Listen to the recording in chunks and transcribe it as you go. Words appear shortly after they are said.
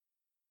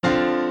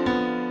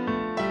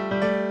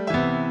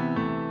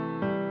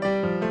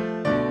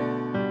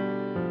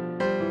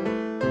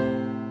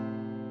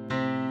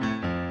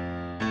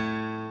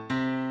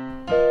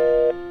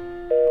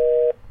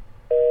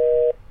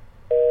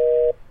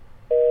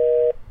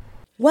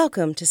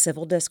Welcome to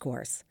Civil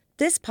Discourse.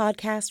 This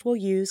podcast will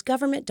use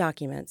government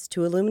documents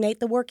to illuminate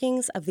the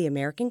workings of the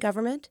American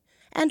government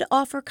and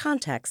offer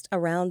context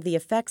around the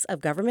effects of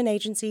government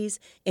agencies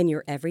in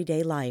your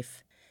everyday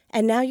life.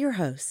 And now your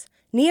hosts,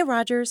 Nia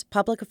Rogers,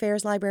 Public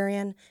Affairs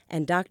Librarian,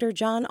 and Dr.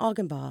 John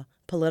Augenbaugh,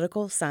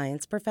 Political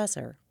Science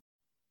Professor.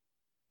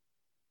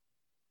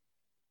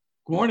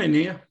 Good morning,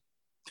 Nia.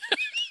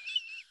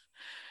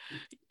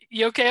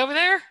 You okay over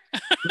there?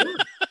 Sure.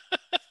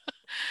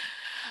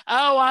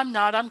 Oh, I'm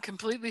not. I'm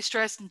completely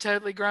stressed and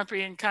totally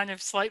grumpy and kind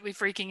of slightly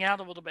freaking out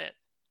a little bit.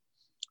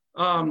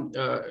 I'm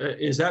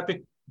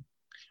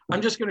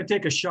just going to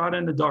take a shot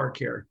in the dark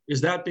here. Is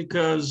that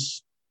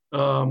because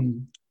of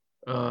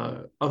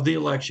the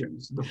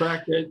elections? The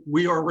fact that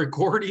we are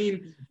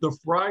recording the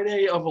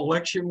Friday of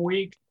election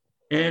week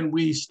and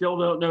we still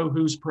don't know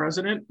who's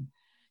president?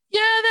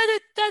 Yeah,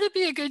 that'd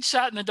be a good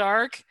shot in the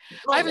dark.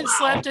 Oh, I haven't wow.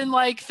 slept in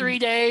like 3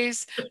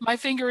 days. My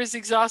finger is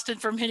exhausted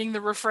from hitting the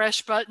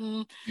refresh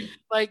button.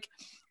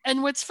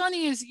 And what's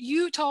funny is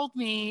you told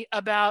me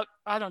about,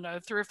 I don't know,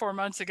 3 or 4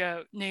 months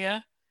ago,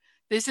 Nia,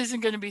 this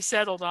isn't going to be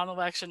settled on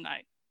election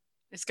night.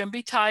 It's going to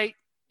be tight.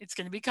 It's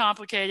going to be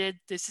complicated.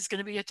 This is going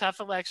to be a tough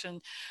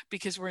election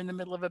because we're in the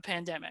middle of a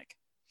pandemic.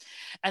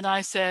 And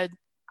I said,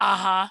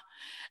 uh-huh.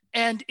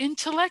 And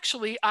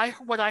intellectually,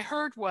 what I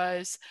heard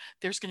was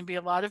there's going to be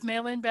a lot of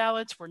mail-in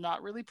ballots. We're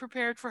not really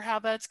prepared for how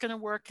that's going to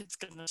work. It's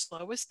going to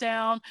slow us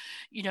down.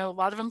 You know, a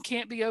lot of them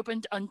can't be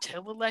opened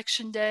until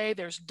election day.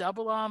 There's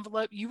double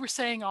envelope. You were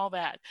saying all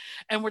that.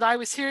 And what I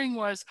was hearing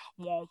was,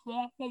 wah,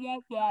 wah, wah, wah,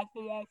 wah,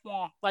 wah,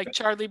 wah, like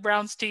Charlie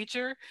Brown's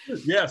teacher.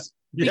 Yes.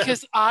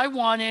 Because I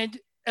wanted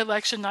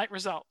election night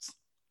results.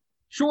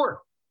 Sure.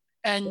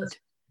 And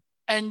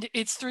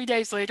it's 3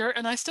 days later,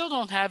 and I still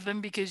don't have them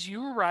because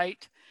you were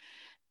right.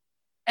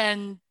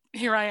 And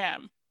here I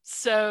am.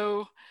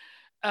 So,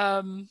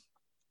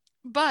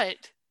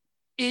 but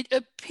it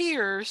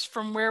appears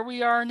from where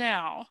we are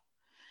now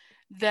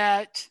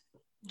that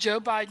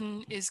Joe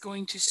Biden is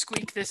going to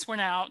squeak this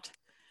one out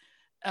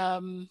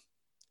and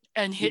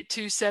hit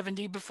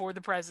 270 before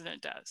the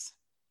president does.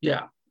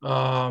 Yeah.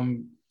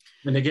 And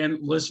again,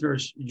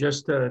 listeners,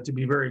 just to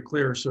be very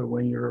clear, so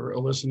when you're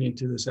listening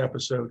to this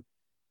episode,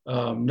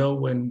 know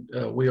when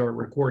we are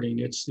recording.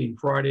 It's the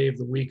Friday of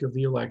the week of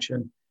the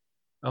election.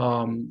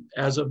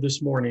 As of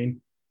this morning,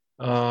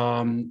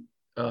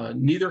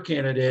 neither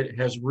candidate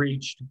has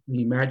reached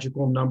the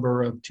magical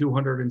number of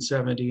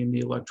 270 in the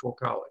Electoral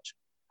College.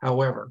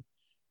 However,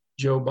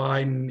 Joe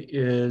Biden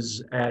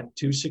is at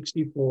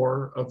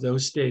 264 of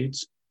those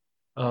states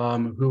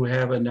who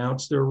have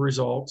announced their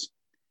results.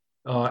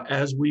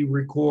 As we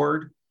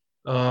record,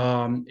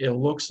 it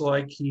looks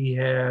like he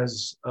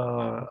has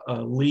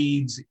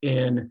leads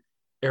in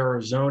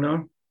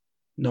Arizona,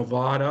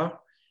 Nevada.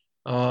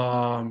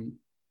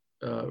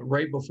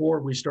 Right before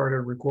we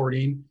started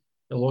recording,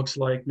 it looks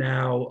like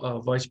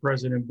now Vice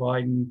President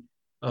Biden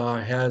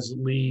has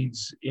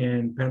leads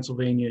in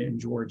Pennsylvania and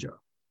Georgia.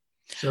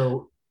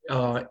 So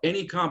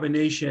any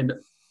combination,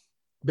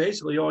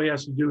 basically all he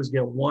has to do is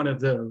get one of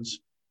those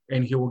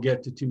and he will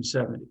get to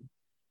 270.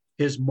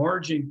 His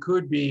margin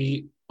could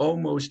be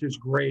almost as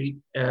great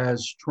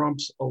as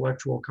Trump's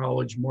Electoral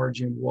College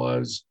margin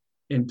was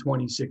in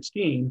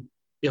 2016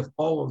 if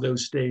all of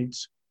those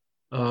states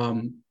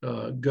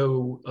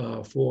go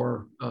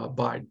for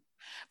Biden.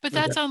 But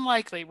that's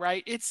unlikely,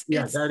 right?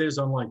 That is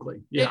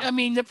unlikely. Yeah. I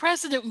mean, the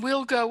president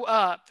will go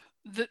up.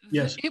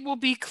 Yes. It will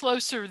be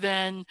closer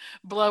than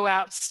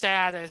blowout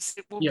status.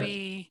 It will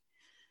be.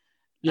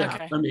 Yeah.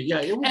 Okay. I mean, yeah.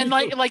 It will and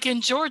be like in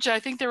Georgia,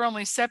 I think they're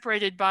only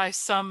separated by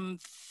some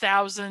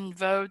 1,000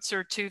 votes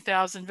or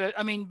 2,000 votes.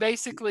 I mean,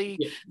 basically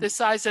the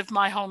size of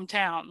my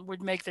hometown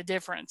would make the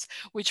difference,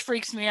 which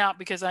freaks me out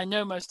because I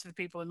know most of the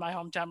people in my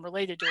hometown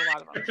related to a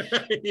lot of them.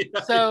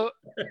 So,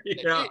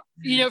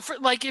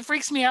 it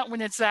freaks me out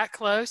when it's that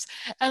close.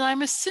 And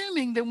I'm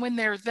assuming that when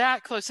they're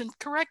that close, and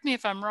correct me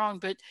if I'm wrong,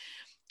 but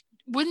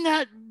wouldn't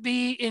that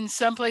be in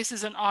some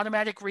places an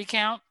automatic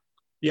recount?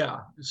 Yeah.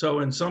 So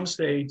in some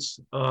states,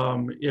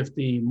 if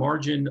the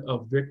margin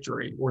of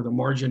victory or the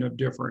margin of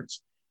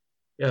difference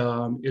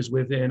is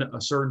within a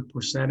certain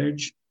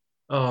percentage,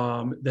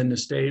 then the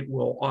state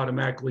will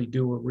automatically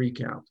do a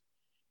recount.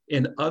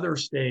 In other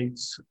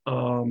states,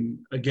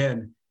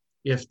 again,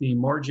 if the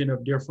margin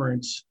of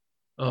difference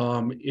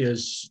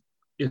is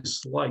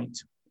slight,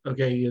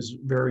 is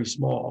very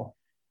small,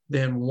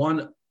 then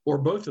one or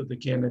both of the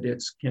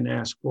candidates can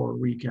ask for a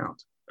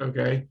recount.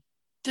 Okay.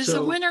 Does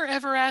the winner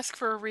ever ask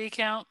for a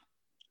recount?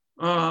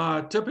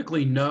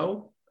 Typically,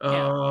 no.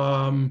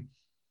 Yeah.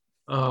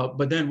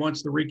 But then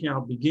once the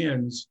recount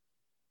begins,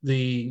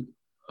 the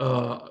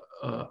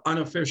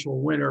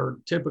unofficial winner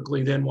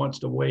typically then wants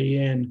to weigh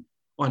in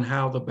on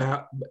how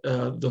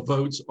the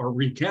votes are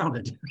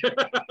recounted.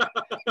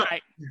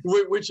 Right.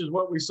 Which is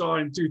what we saw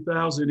in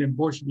 2000 in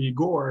Bush v.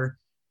 Gore.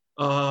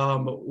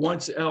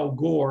 Once Al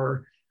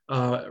Gore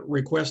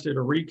requested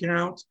a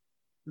recount,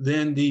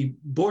 then the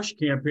Bush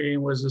campaign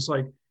was just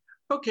like,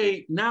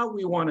 okay, now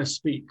we want to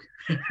speak.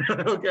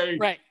 Okay,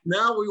 Right.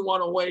 now we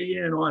want to weigh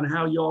in on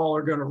how y'all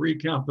are going to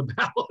recount the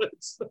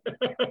ballots.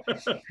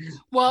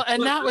 Well, and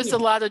But, that was a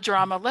lot of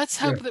drama. Let's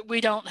hope yeah. that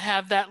we don't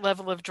have that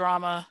level of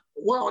drama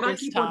Well, and I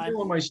this keep on time.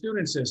 telling my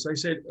students this. I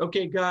said,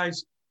 okay,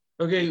 guys,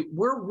 okay,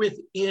 we're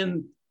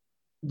within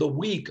the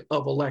week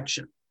of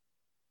election.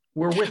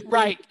 We're within,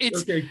 Right.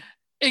 It's okay,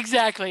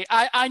 exactly.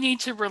 I need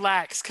to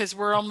relax because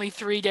we're only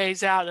 3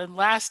 days out. And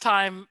last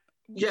time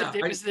yeah,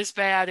 it was this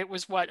bad, it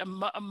was what, a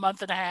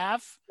month and a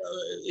half?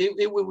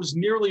 it was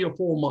nearly a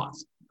full month.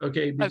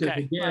 Okay, because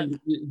Okay, again,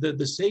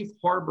 the safe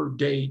harbor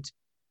date,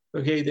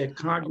 okay, that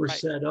Congress right.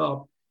 set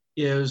up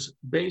is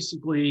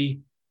basically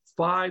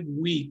 5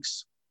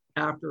 weeks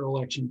after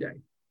election day.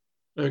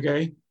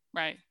 Okay,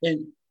 Right.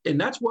 and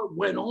that's what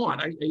went on.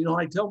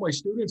 I tell my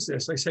students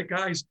this. I say,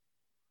 guys,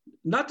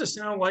 not to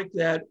sound like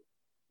that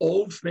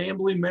old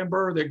family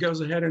member that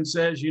goes ahead and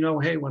says,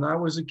 hey, when I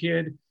was a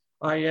kid,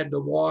 I had to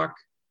walk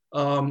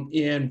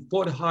in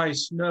foot-high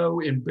snow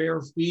in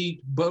bare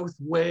feet both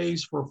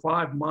ways for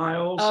 5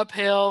 miles.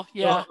 Uphill,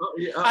 yeah.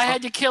 I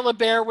had to kill a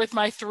bear with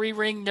my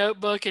 3-ring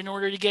notebook in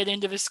order to get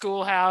into the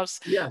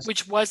schoolhouse, yes,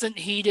 which wasn't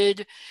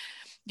heated.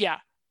 Yeah.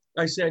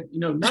 I said,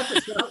 not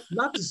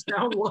to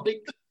sound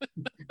like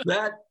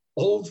that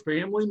old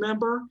family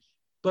member,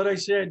 but I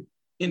said,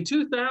 in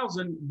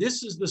 2000,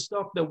 this is the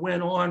stuff that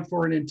went on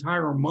for an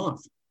entire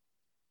month.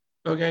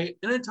 Okay,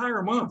 an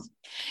entire month.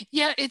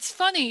 Yeah, it's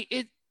funny.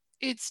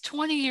 It's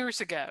 20 years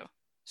ago.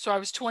 So I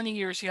was 20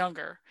 years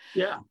younger.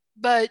 Yeah.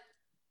 But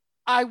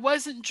I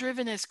wasn't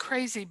driven as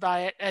crazy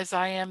by it as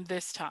I am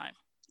this time.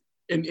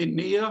 And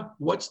Nia,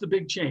 what's the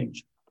big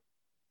change?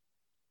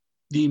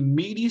 The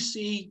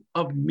immediacy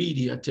of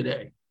media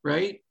today,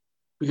 right?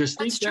 Because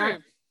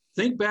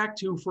think back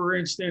to, for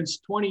instance,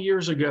 20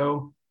 years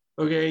ago,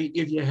 okay,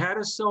 if you had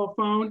a cell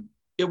phone,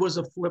 it was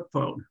a flip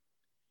phone,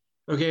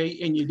 okay,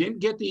 and you didn't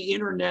get the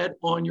internet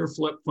on your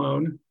flip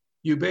phone.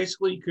 You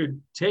basically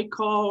could take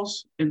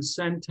calls and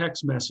send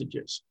text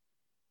messages,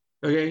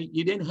 okay?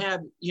 You didn't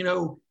have,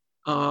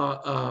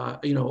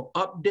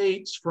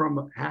 updates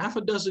from half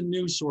a dozen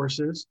news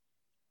sources,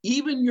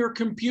 even your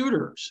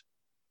computers,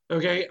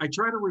 okay? I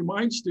try to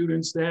remind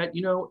students that,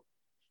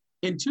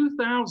 in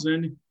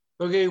 2000,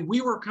 okay, we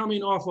were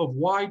coming off of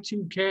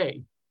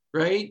Y2K,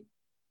 right?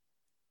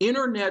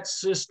 Internet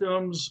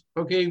systems,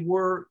 okay,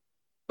 were,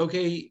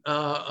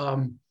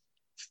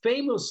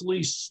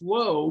 famously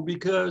slow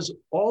because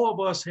all of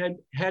us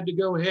had to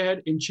go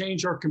ahead and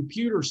change our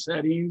computer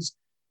settings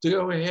to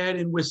go ahead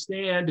and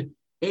withstand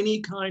any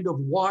kind of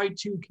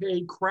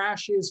Y2K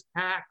crashes,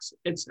 hacks,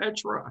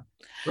 etc.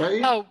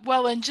 Right? Oh,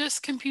 well, and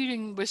just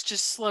computing was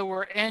just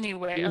slower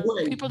anyway.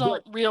 People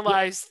don't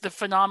realize the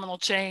phenomenal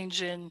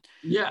change in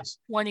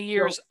 20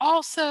 years. So,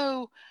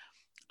 also,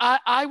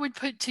 I would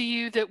put to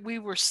you that we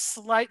were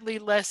slightly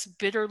less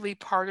bitterly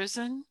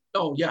partisan.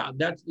 Oh yeah,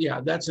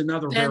 that's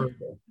another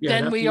variable.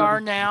 Than we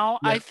are now.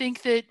 Yeah. I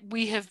think that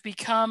we have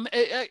become,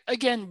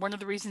 again, one of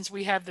the reasons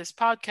we have this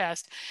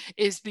podcast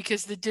is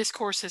because the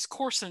discourse has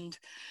coarsened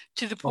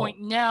to the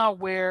point now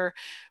where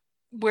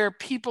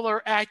people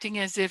are acting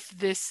as if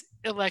this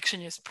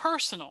election is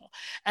personal.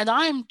 And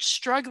I'm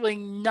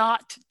struggling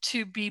not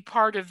to be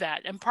part of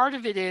that. And part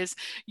of it is,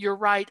 you're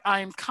right,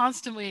 I am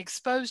constantly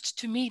exposed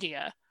to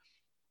media,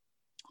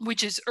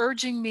 which is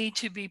urging me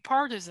to be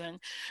partisan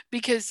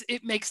because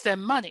it makes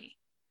them money.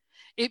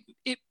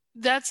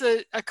 That's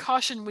a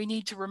caution we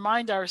need to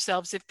remind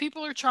ourselves. If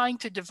people are trying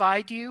to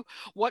divide you,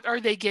 what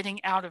are they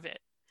getting out of it?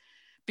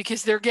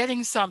 Because they're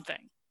getting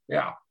something.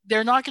 Yeah.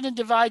 They're not going to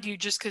divide you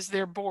just because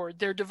they're bored.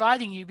 They're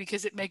dividing you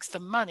because it makes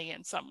them money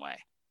in some way.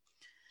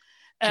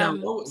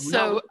 And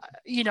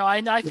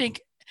I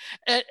think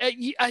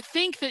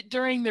that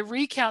during the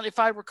recount, if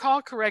I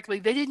recall correctly,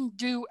 they didn't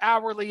do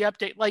hourly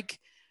update. Like,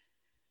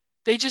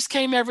 they just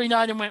came every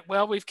night and went,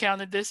 well, we've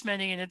counted this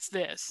many and it's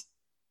this.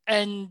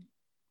 And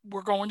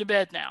we're going to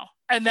bed now.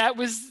 And that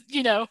was,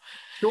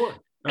 Sure.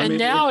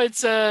 Now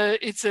it's a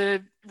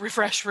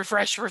refresh.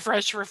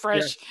 Yeah.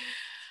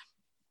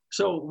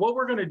 So what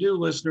we're going to do,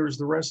 listeners,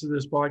 the rest of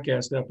this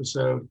podcast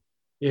episode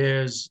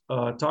is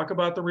talk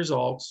about the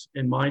results.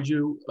 And mind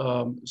you,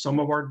 some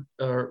of our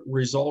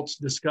results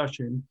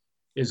discussion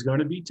is going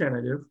to be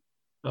tentative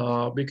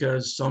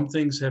because some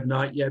things have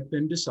not yet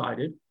been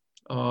decided.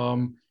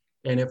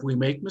 And if we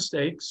make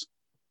mistakes,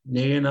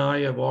 Nia and I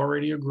have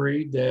already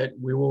agreed that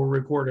we will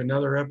record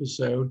another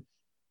episode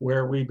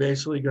where we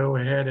basically go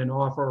ahead and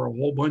offer a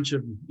whole bunch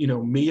of,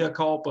 mea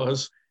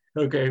culpas.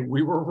 Okay,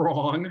 we were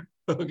wrong.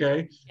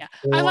 Okay. Yeah,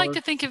 I like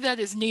to think of that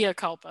as Nia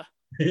culpa.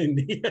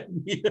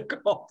 Nia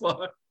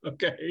culpa.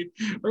 Okay,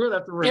 I'm gonna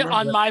have to remember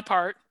on my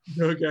part.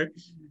 Okay,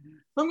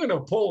 I'm gonna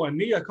pull a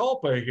Nia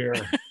culpa here.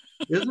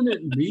 Isn't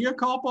it Nia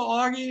culpa,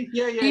 Augie?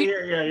 Yeah.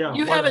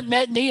 You haven't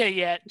met Nia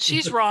yet.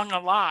 She's wrong a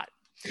lot.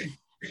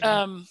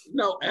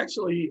 No,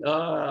 actually,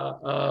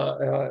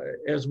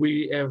 as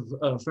we have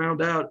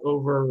found out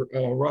over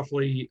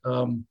roughly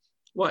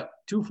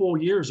 2 full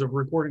years of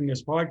recording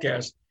this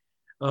podcast,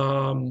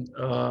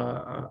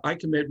 I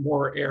commit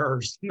more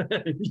errors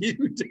than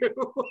you do.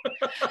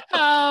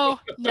 Oh,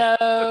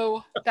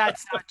 no,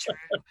 that's not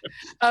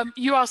true.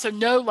 You also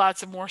know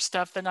lots of more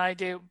stuff than I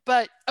do.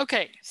 But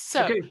okay,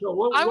 so Okay,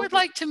 so I would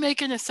like to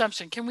make an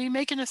assumption. Can we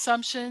make an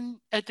assumption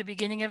at the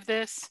beginning of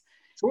this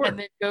and sure.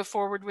 then go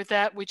forward with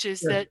that, which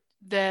is Yeah.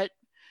 that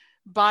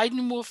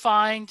Biden will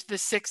find the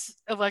 6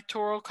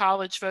 electoral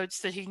college votes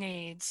that he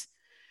needs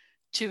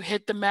to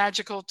hit the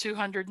magical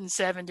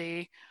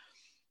 270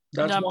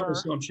 That's one number.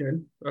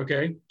 assumption.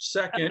 Okay.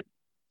 Second,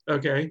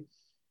 okay.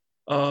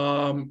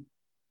 Um,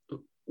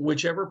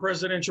 whichever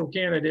presidential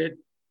candidate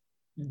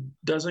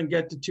doesn't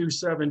get to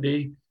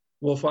 270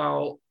 will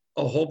file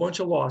a whole bunch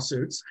of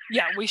lawsuits.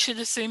 Yeah, we should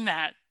assume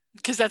that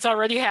because that's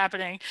already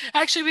happening.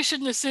 Actually, we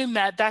shouldn't assume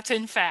that. That's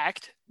in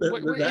fact.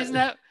 Isn't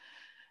that?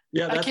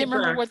 Yeah, I that's can't a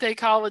remember fact. what they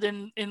call it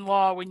in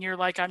law when you're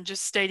like, I'm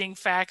just stating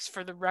facts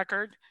for the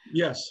record.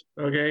 Yes.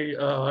 Okay.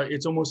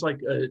 It's almost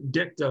like a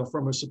dicta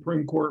from a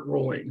Supreme Court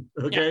ruling.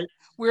 Okay. Yeah.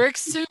 We're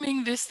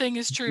assuming this thing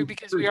is true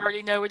because we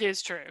already know it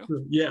is true.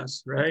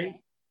 Yes. Right.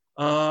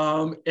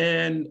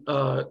 And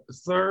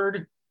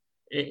third,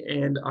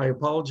 and I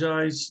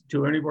apologize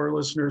to any of our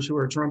listeners who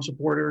are Trump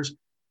supporters,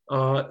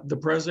 the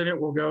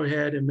president will go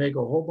ahead and make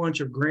a whole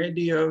bunch of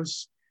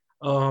grandiose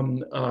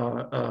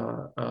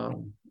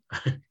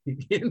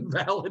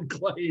invalid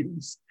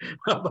claims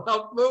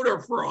about voter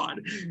fraud.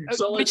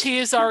 So which he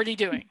is already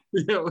doing.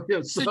 So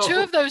 2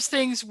 of those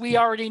things we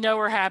already know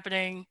are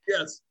happening.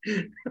 Yes.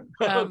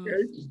 Okay.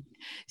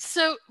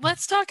 So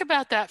let's talk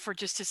about that for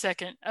just a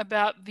second,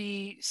 about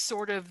the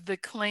sort of the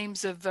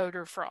claims of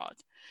voter fraud.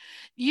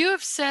 You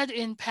have said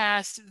in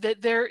past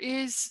that there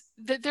is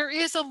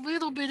a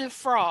little bit of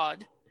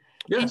fraud,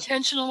 yes,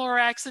 intentional or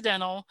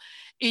accidental,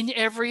 in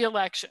every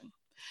election.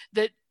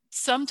 That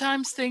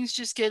sometimes things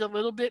just get a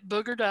little bit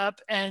boogered up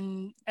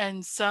and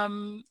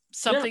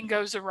something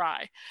goes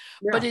awry.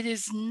 Yeah. But it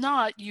is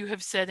not, you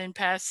have said in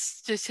past,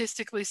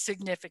 statistically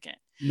significant.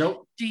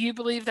 Nope. Do you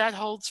believe that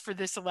holds for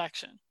this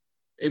election?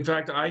 In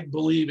fact, I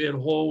believe it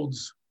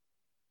holds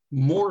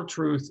more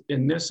truth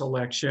in this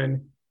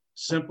election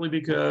simply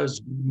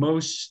because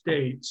most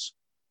states,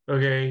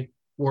 okay,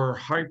 were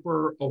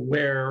hyper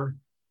aware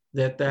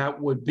that that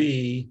would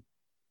be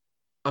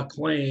a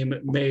claim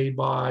made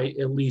by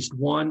at least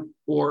one,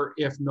 or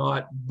if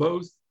not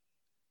both,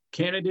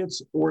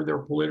 candidates or their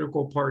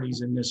political parties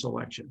in this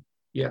election.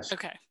 Yes.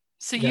 Okay.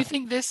 So you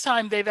think this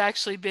time they've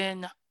actually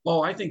been...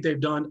 Oh, I think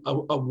they've done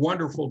a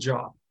wonderful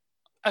job.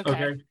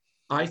 Okay.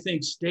 I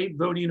think state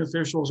voting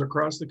officials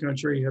across the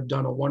country have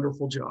done a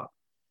wonderful job.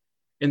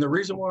 And the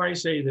reason why I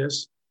say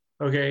this,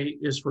 okay,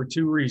 is for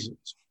 2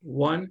 reasons.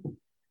 One,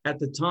 at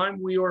the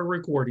time we are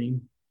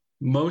recording,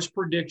 most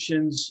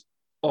predictions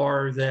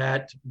are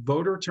that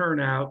voter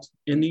turnout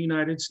in the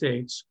United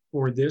States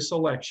for this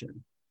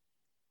election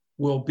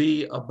will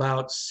be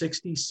about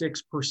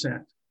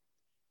 66%.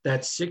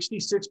 That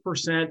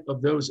 66%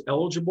 of those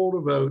eligible to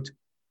vote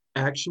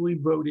actually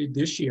voted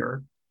this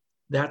year.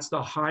 That's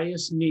the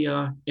highest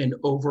NIA in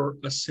over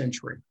a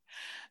century.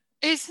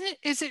 Is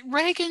it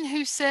Reagan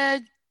who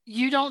said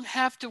you don't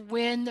have to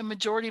win the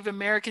majority of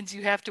Americans,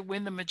 you have to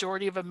win the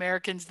majority of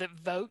Americans that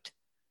vote?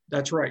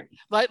 That's right.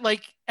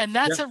 And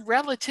that's a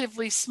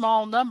relatively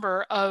small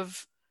number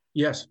of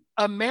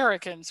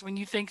Americans. When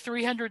you think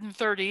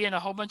 330 and a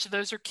whole bunch of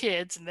those are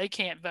kids and they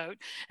can't vote,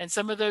 and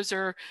some of those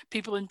are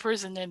people in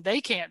prison and they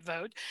can't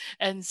vote,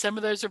 and some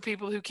of those are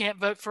people who can't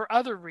vote for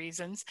other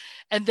reasons,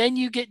 and then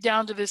you get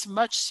down to this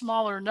much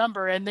smaller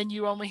number, and then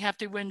you only have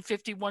to win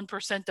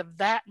 51% of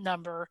that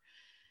number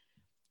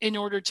in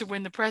order to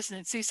win the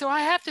presidency. So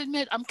I have to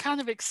admit, I'm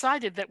kind of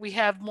excited that we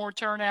have more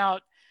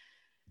turnout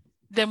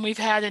than we've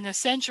had in a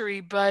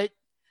century, but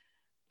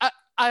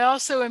I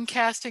also am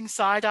casting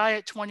side eye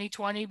at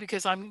 2020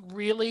 because I'm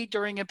really,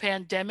 during a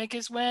pandemic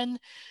is when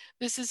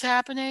this is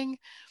happening,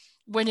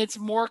 when it's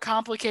more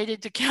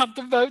complicated to count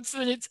the votes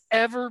than it's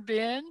ever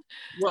been.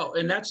 Well,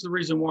 and that's the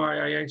reason why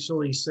I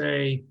actually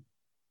say,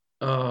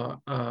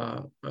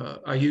 I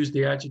use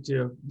the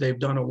adjective, they've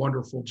done a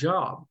wonderful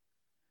job,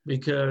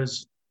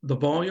 because the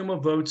volume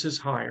of votes is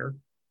higher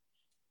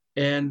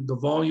and the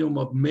volume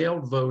of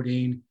mailed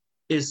voting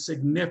is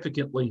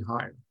significantly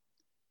higher.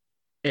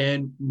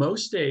 And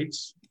most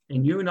states,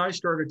 and you and I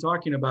started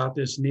talking about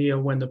this, Nia,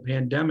 when the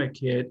pandemic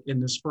hit in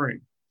the spring.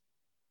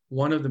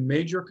 One of the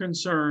major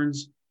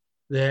concerns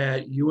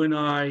that you and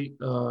I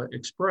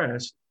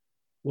expressed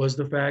was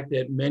the fact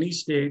that many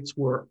states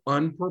were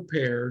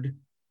unprepared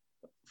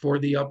for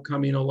the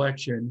upcoming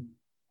election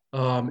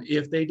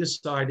if they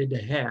decided to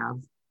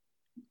have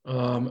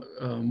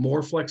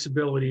more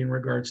flexibility in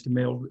regards to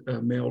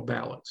mailed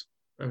ballots,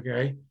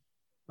 okay?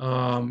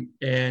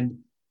 And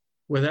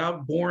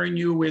without boring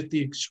you with the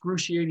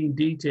excruciating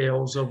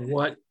details of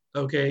what,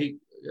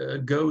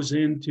 goes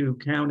into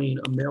counting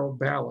a mailed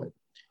ballot,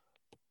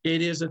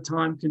 it is a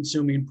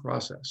time-consuming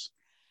process.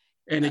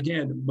 And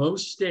again,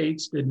 most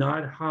states did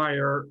not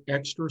hire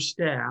extra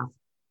staff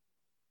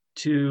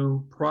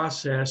to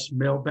process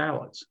mailed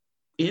ballots.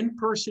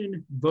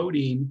 In-person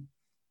voting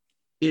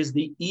is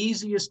the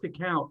easiest to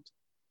count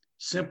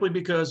simply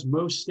because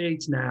most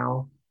states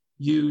now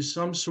use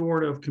some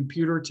sort of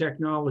computer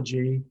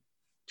technology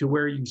to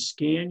where you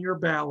scan your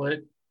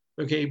ballot,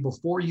 okay,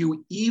 before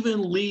you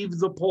even leave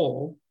the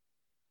poll.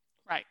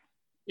 Right.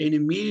 And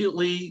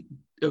immediately,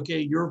 okay,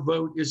 your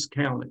vote is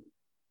counted.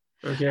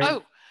 Okay.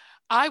 Oh,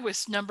 I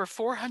was number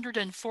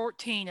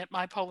 414 at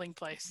my polling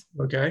place.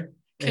 Okay.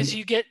 Because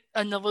you get,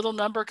 and the little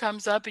number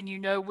comes up and you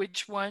know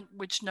which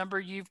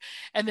number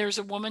and there's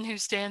a woman who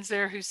stands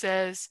there who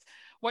says,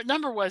 what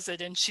number was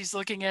it? And she's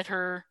looking at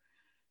her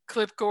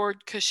clipboard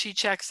because she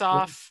checks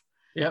off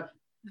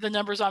the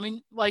numbers. I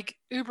mean, like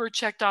Uber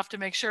checked off to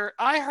make sure.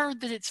 I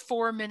heard that it's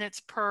 4 minutes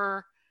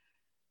per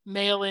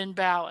mail-in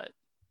ballot.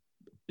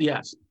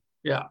 Yes.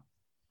 Yeah.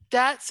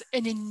 That's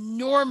an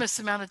enormous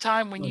amount of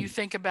time when you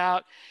think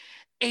about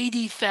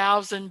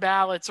 80,000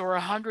 ballots or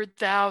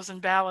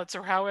 100,000 ballots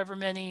or however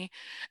many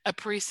a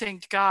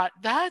precinct got.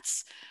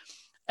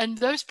 And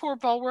those poor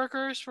poll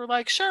workers were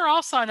like, sure,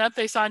 I'll sign up.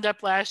 They signed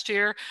up last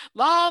year,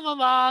 la, la,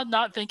 la,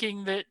 not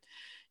thinking that,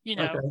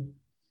 Okay.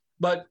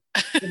 But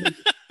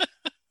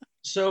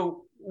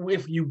so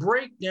if you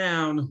break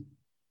down,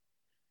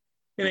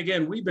 and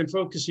again, we've been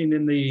focusing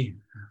in the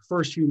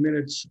first few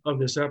minutes of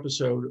this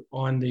episode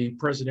on the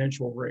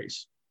presidential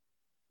race.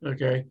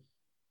 Okay.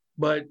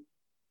 But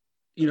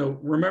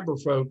remember,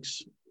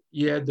 folks,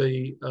 you had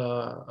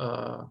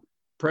the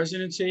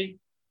presidency.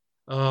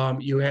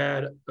 You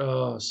had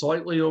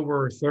slightly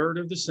over a third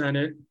of the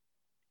Senate.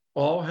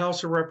 All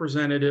House of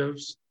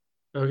Representatives,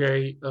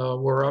 okay,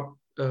 were up.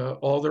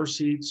 All their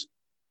seats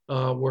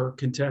were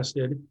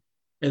contested.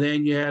 And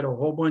then you had a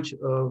whole bunch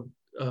of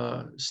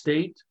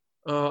state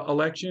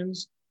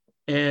elections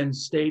and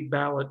state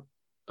ballot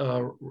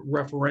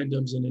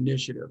referendums and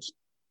initiatives.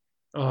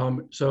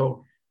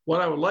 So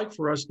what I would like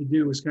for us to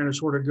do is kind of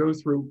sort of go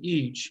through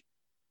each,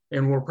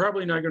 and we're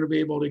probably not going to be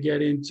able to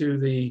get into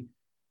the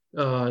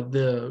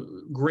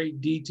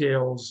great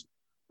details,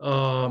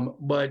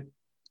 but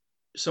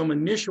some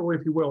initial,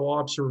 if you will,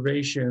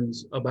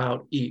 observations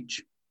about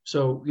each.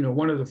 So,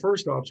 one of the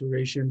first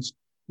observations,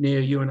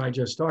 Nia, you and I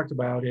just talked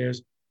about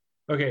is,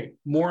 okay,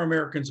 more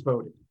Americans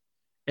voted.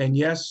 And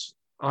yes,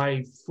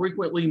 I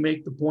frequently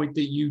make the point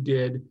that you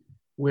did,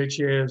 which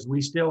is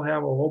we still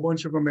have a whole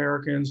bunch of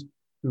Americans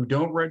who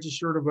don't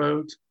register to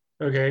vote,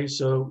 okay,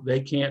 so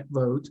they can't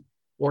vote,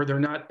 or they're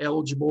not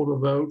eligible to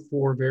vote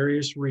for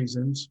various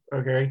reasons,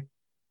 okay?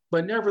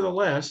 But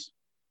nevertheless,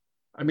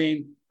 I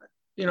mean,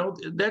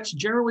 that's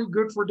generally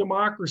good for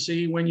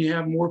democracy when you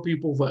have more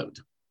people vote,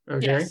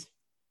 okay? Yes.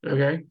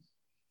 Okay.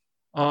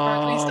 Or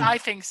at least I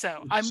think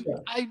so.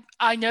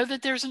 I know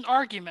that there's an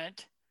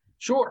argument.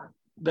 Sure.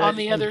 On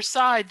the other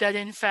side that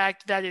in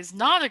fact that is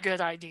not a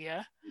good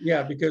idea.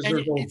 Yeah, because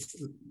there's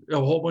a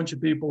whole bunch of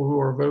people who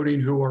are voting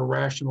who are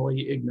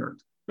rationally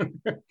ignorant.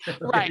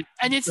 Right.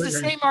 And it's the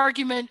same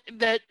argument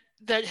that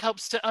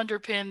helps to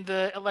underpin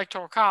the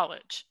Electoral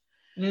College.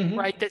 Mm-hmm.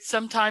 Right? That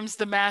sometimes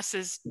the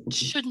masses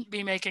shouldn't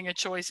be making a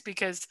choice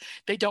because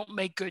they don't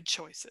make good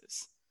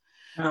choices.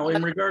 Now,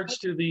 in regards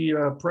to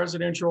the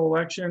presidential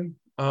election,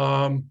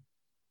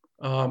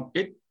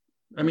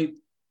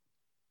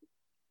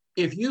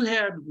 if you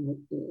had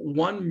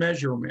one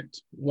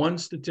measurement, one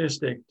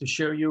statistic to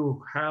show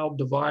you how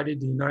divided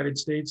the United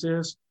States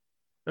is,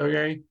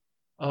 okay,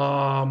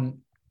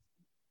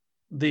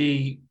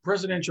 the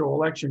presidential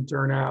election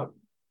turnout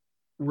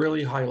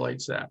really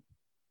highlights that.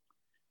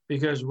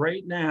 Because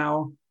right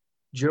now,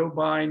 Joe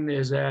Biden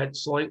is at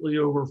slightly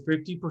over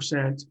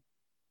 50%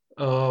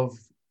 of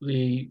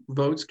the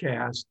votes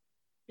cast,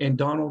 and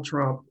Donald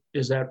Trump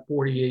is at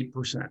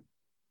 48%.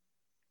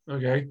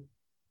 Okay.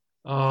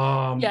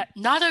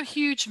 Not a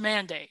huge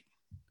mandate.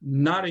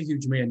 Not a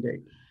huge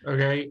mandate.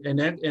 Okay. And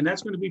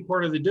that's going to be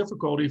part of the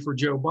difficulty for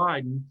Joe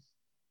Biden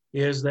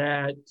is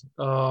that,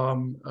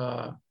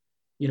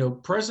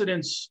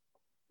 presidents,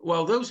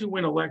 well, those who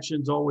win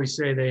elections always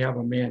say they have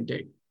a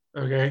mandate.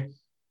 Okay.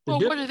 Well,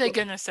 what are they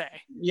going to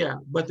say? Yeah.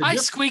 But I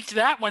squeaked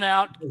that one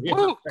out. Yeah,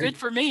 Woo, good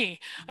for me.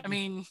 I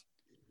mean.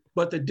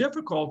 But the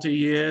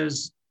difficulty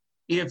is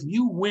if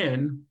you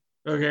win,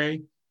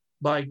 okay,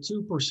 by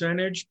 2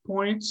 percentage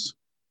points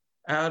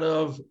out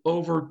of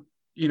over,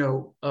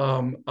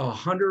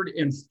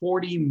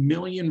 140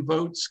 million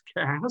votes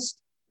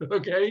cast,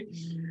 okay,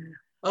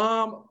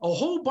 a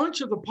whole bunch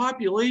of the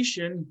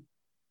population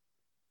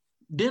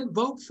didn't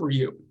vote for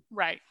you.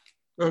 Right.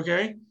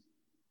 Okay.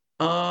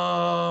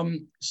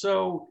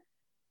 So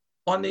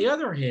on the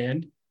other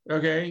hand,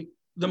 okay,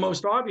 the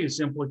most obvious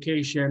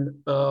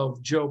implication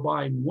of Joe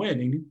Biden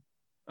winning,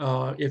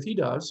 if he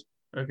does,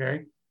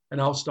 okay, and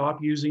I'll stop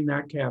using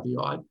that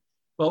caveat,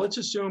 but let's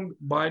assume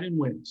Biden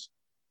wins.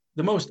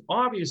 The most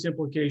obvious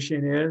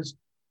implication is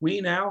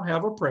we now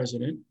have a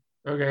president,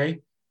 okay,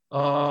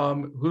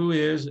 who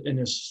is an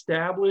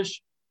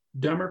established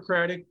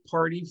Democratic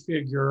Party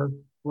figure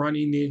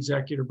running the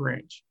executive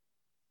branch.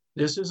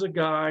 This is a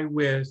guy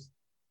with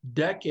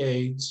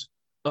decades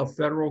of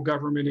federal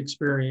government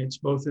experience,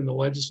 both in the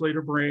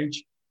legislative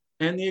branch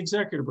and the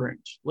executive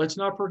branch. Let's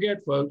not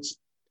forget, folks,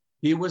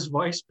 he was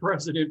vice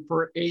president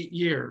for 8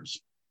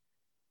 years.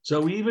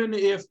 So even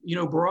if,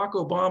 Barack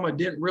Obama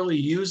didn't really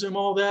use him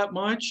all that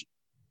much,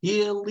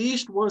 he at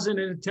least wasn't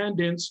in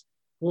attendance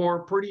for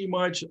pretty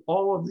much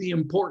all of the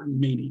important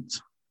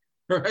meetings,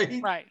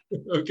 right? Right.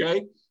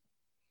 Okay.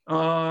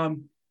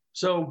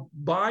 So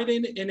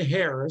Biden and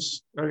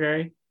Harris,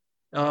 okay,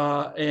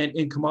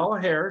 and Kamala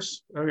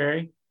Harris,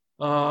 okay,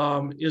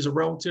 is a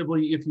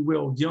relatively, if you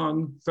will,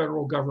 young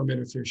federal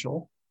government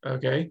official,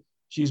 okay?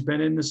 She's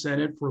been in the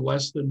Senate for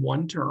less than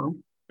one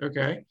term,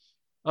 okay?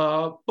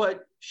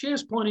 But she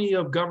has plenty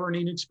of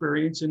governing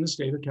experience in the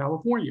state of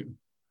California.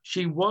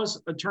 She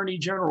was Attorney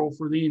General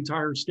for the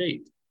entire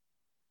state,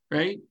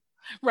 right?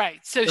 Right.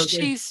 So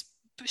Okay.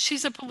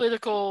 she's a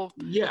political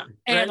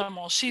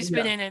animal. Right? She's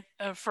been in it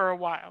for a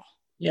while.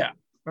 Yeah.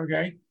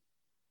 Okay.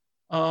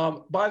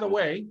 By the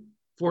way,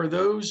 for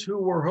those who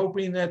were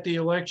hoping that the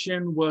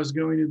election was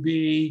going to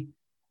be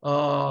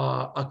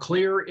a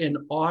clear and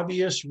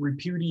obvious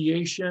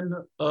repudiation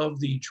of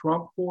the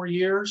Trump 4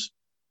 years,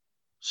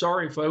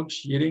 sorry,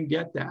 folks, you didn't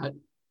get that.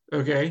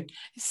 Okay.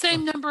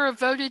 Same number of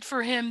voted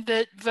for him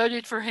that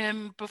voted for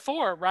him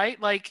before, right?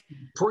 Like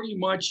pretty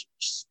much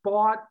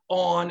spot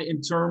on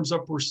in terms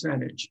of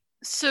percentage.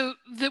 So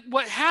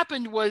what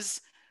happened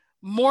was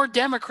more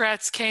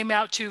Democrats came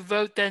out to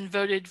vote than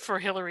voted for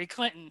Hillary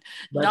Clinton.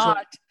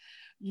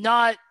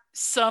 Not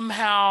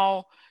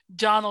somehow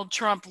Donald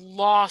Trump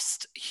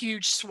lost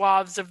huge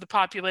swaths of the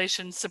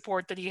population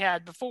support that he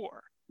had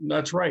before.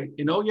 That's right.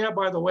 And oh yeah,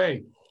 by the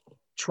way,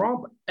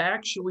 Trump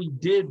actually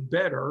did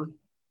better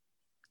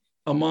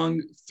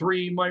among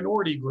 3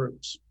 minority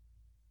groups: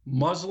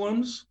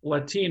 Muslims,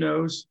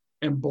 Latinos,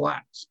 and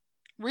Blacks.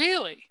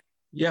 Really?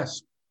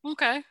 Yes.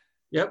 Okay.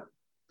 Yep.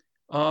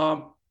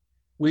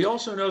 We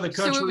also know the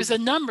country. So it was a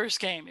numbers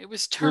game. It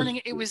was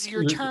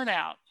your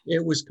turnout.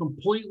 It was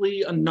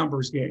completely a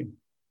numbers game.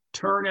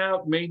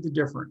 Turnout made the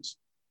difference.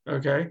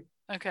 Okay.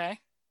 Okay.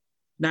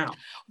 Now,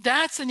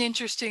 that's an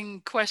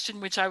interesting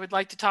question, which I would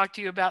like to talk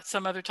to you about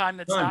some other time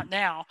that's not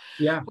now.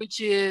 Yeah. Which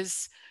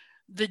is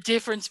the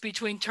difference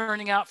between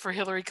turning out for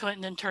Hillary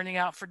Clinton and turning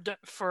out for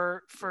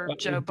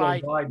Joe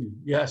Biden.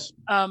 Yes.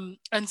 And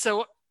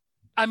so,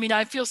 I mean,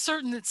 I feel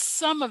certain that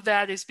some of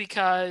that is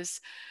because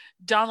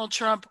Donald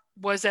Trump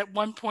was at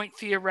one point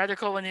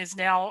theoretical and is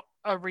now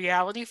a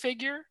reality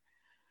figure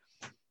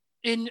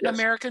in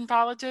American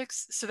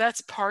politics. So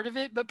that's part of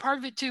it. But part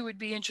of it, too, would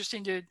be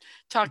interesting to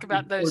talk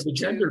about those the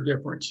gender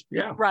difference.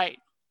 Yeah. Right.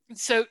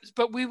 So,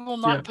 but we will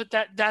not put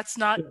that. That's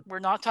not, we're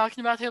not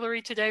talking about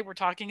Hillary today. We're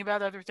talking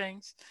about other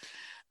things.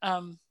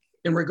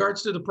 In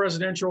regards to the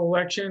presidential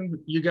election,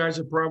 you guys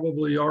have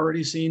probably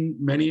already seen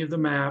many of the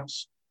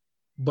maps,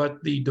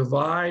 but the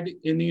divide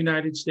in the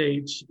United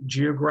States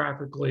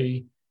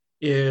geographically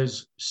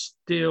is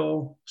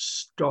still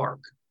stark.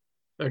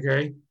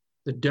 Okay.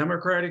 The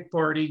Democratic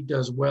Party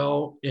does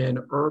well in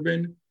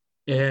urban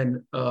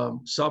and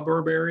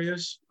suburb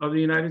areas of the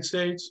United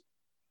States.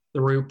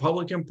 The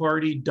Republican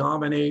Party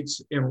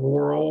dominates in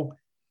rural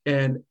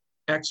and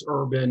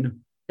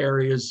ex-urban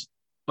areas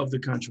of the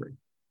country.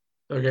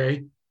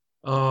 Okay.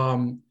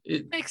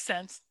 It makes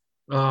sense.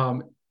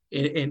 And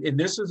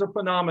this is a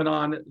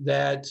phenomenon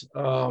that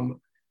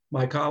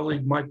my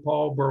colleague Mike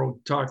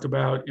Paulberg talked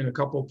about in a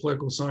couple of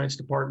political science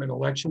department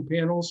election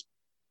panels.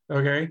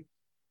 Okay.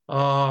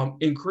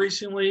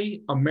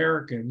 Increasingly,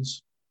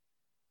 Americans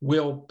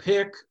will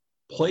pick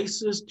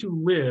places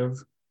to live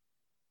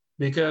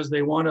because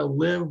they want to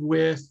live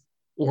with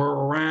or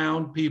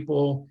around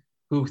people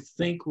who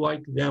think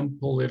like them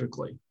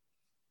politically.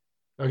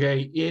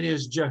 Okay, it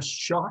is just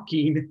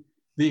shocking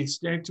the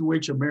extent to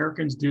which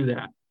Americans do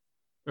that.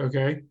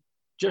 Okay,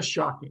 just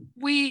shocking.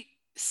 We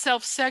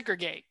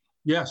self-segregate.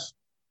 Yes,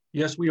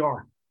 yes, we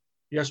are.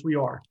 Yes, we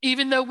are.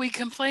 Even though we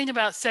complain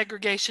about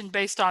segregation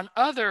based on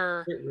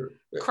other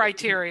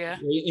criteria.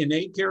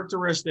 Innate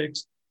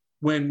characteristics,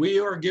 when we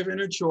are given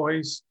a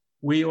choice,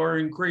 we are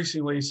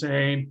increasingly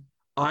saying,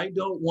 I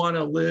don't want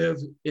to live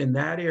in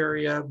that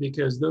area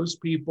because those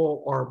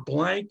people are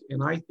blank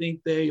and I think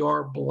they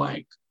are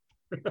blank.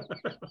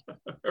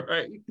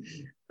 Right?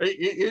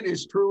 It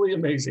is truly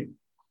amazing.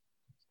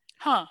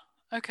 Huh.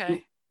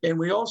 Okay. And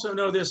we also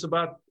know this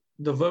about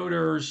the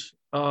voters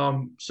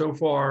so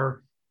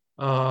far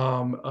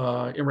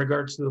in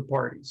regards to the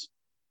parties.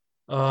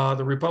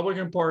 The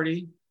Republican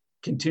Party,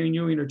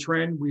 continuing a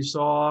trend we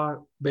saw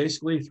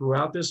basically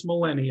throughout this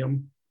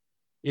millennium,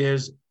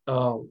 is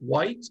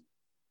white,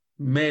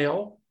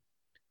 male,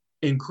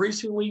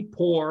 increasingly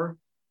poor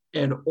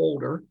and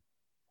older.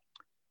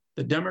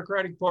 The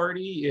Democratic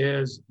Party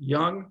is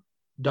young,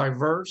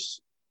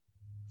 diverse,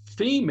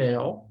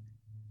 female,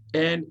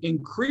 and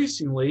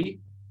increasingly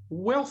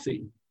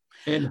wealthy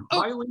and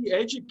highly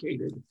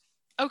educated.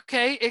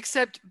 Okay,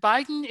 except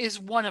Biden is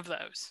one of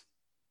those.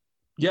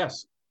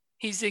 Yes.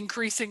 He's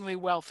increasingly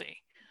wealthy.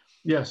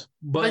 Yes.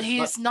 But he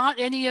is not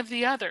any of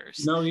the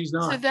others. No, he's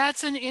not. So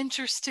that's an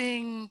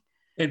interesting...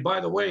 And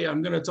by the way,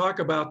 I'm going to talk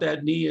about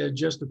that, Nia,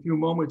 just a few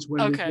moments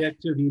when we get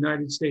to the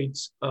United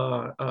States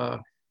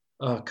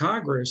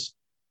Congress.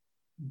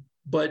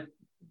 But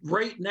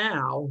right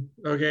now,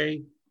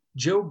 okay,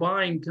 Joe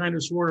Biden kind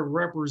of sort of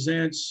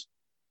represents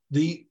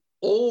the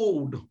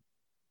old,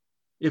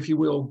 if you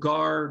will,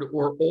 guard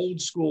or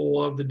old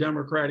school of the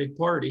Democratic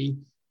Party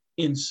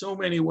in so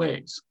many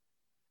ways.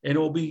 And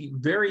it'll be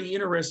very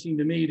interesting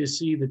to me to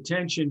see the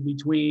tension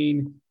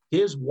between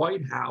his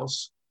White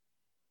House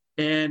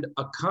and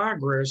a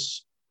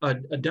Congress, a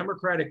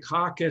Democratic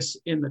caucus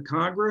in the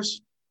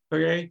Congress,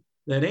 okay,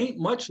 that ain't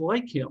much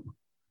like him.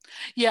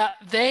 Yeah,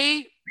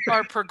 they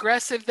are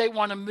progressive. They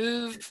want to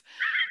move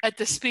at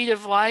the speed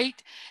of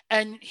light,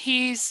 and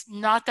he's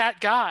not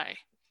that guy.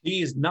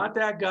 He is not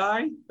that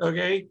guy,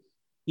 okay?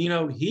 You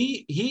know,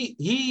 he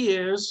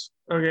is,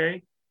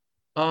 okay,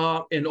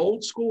 an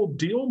old school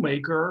deal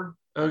maker,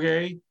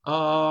 okay,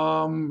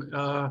 in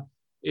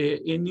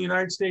the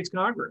United States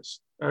Congress,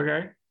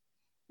 okay?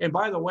 And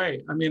by the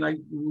way, I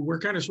mean, we're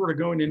kind of sort of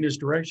going in this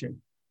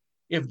direction.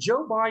 If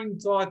Joe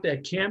Biden thought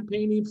that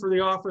campaigning for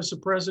the office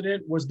of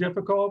president was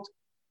difficult,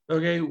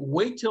 okay,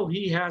 wait till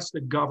he has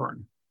to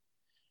govern.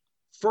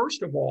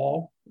 First of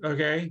all,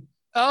 okay.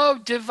 Oh,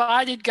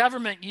 divided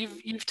government.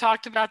 You've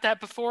talked about that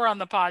before on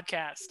the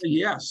podcast.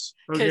 Yes.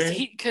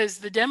 Okay. Because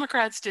the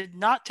Democrats did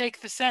not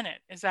take the Senate.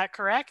 Is that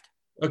correct?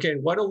 Okay.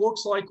 What it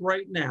looks like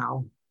right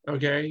now,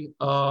 okay,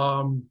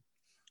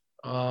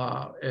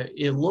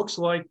 it looks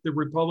like the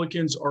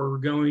Republicans are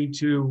going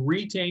to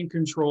retain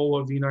control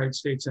of the United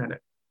States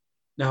Senate.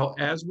 Now,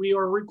 as we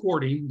are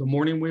recording, the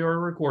morning we are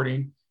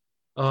recording,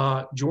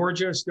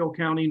 Georgia is still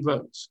counting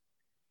votes.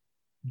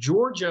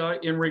 Georgia,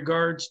 in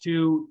regards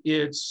to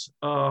its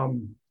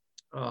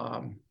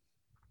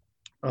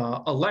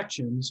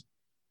elections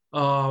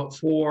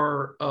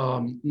for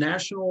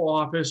national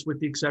office, with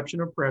the exception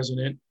of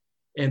president,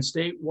 and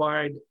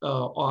statewide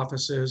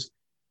offices,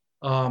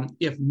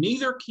 if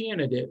neither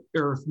candidate,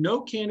 or if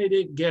no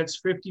candidate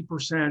gets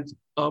 50%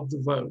 of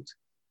the vote,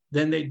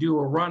 then they do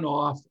a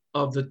runoff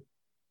of the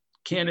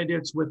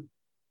candidates with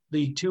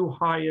the two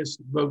highest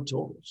vote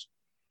totals.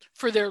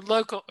 For their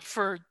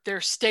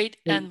state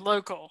and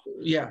local.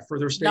 Yeah, for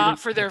their state. Not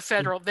for their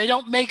federal. They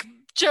don't make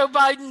Joe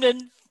Biden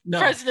and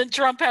President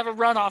Trump have a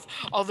runoff,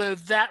 although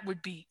that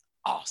would be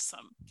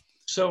awesome.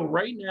 So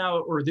right now,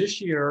 or this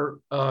year,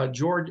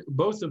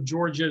 both of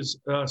Georgia's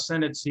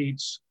Senate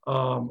seats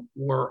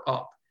were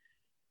up.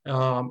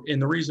 And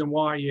the reason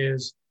why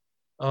is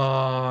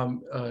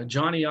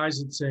Johnny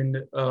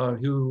Isakson,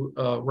 who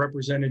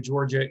represented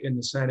Georgia in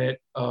the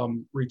Senate,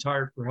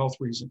 retired for health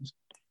reasons.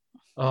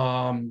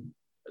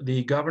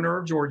 The governor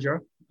of Georgia,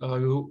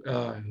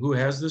 who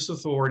has this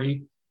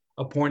authority,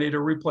 appointed a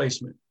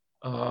replacement.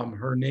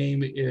 Her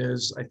name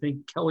is, I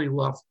think, Kelly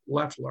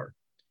Loeffler.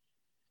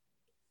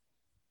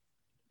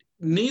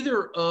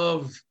 Neither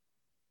of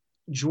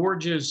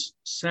Georgia's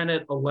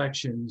Senate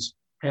elections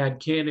had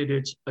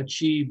candidates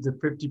achieve the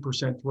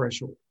 50%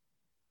 threshold.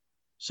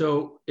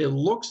 So it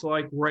looks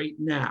like right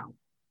now,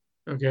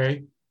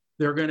 okay,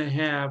 they're going to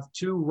have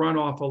two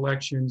runoff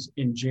elections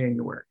in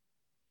January.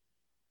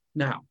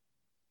 Now,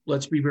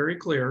 let's be very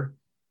clear.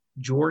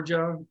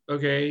 Georgia,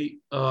 okay,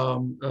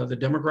 the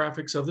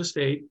demographics of the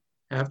state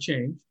have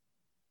changed.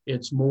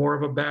 It's more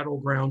of a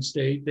battleground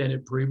state than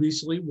it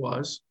previously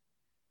was.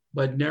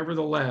 But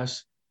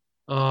nevertheless,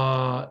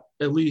 at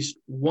least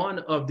one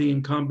of the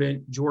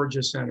incumbent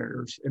Georgia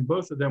senators, and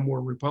both of them were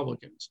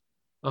Republicans,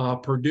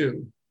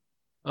 Perdue,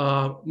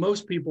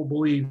 most people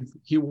believe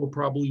he will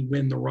probably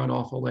win the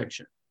runoff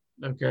election,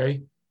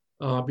 okay?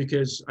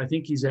 Because I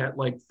think he's at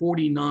like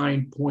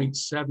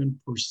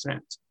 49.7%,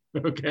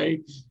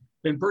 okay?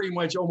 In pretty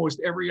much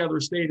almost every other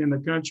state in the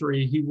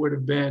country, he would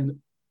have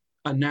been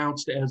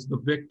announced as the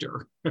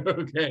victor,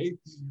 okay?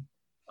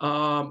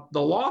 The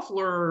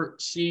Loeffler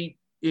seat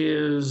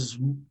is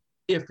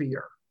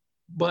iffier,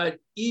 but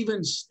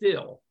even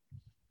still,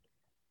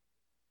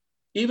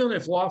 even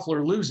if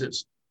Loeffler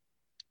loses,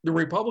 the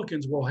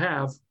Republicans will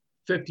have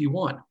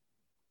 51.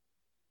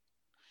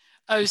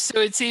 Oh, so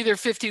it's either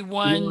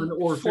 51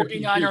 or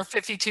 49 or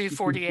 52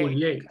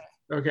 48.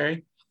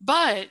 Okay.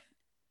 But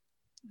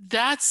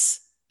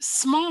that's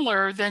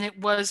smaller than it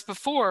was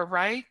before,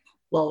 right?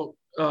 Well,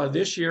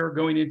 this year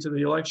going into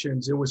the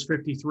elections, it was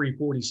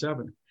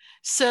 53-47.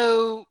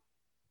 So,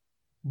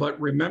 but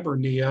remember,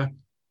 Nia,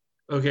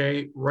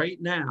 okay,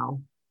 right now.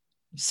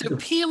 So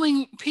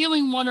peeling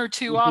one or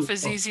two off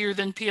is easier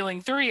than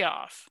peeling three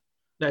off.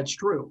 That's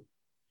true.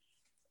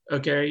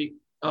 Okay.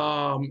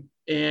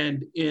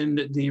 And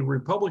in the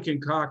Republican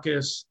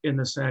caucus in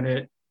the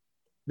Senate,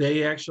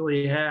 they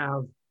actually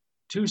have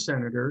two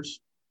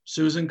senators,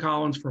 Susan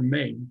Collins from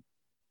Maine,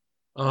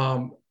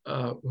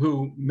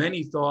 who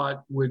many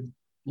thought would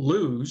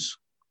lose,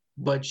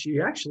 but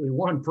she actually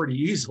won pretty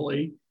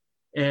easily,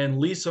 and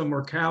Lisa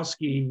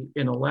Murkowski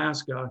in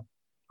Alaska,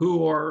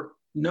 who are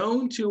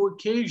known to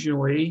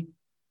occasionally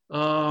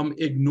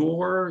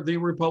ignore the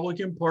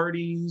Republican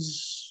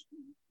Party's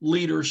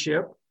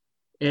leadership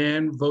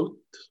and vote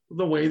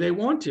the way they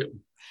want to.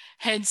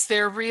 Hence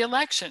their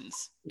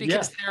re-elections,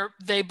 because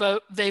they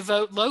vote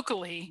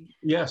locally.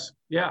 Yes,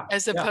 yeah.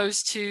 As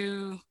opposed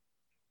to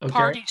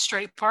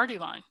straight party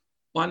line.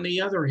 On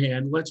the other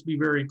hand, let's be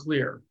very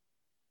clear.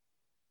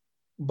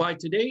 by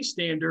today's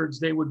standards,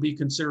 they would be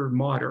considered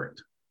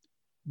moderate.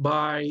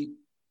 By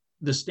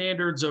the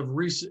standards of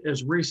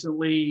as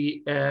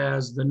recently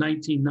as the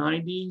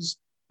 1990s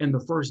and the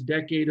first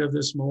decade of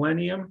this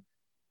millennium,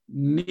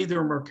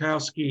 neither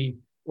Murkowski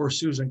or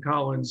Susan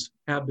Collins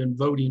have been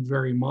voting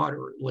very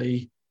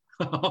moderately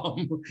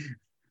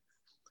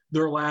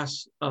their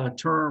last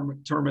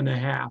term and a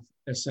half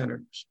as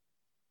senators.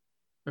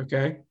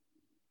 Okay.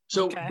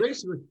 So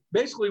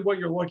basically what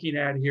you're looking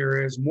at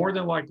here is more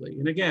than likely,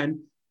 and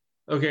again,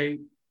 okay,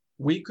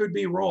 we could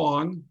be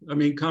wrong. I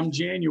mean, come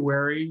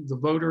January, the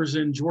voters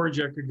in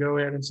Georgia could go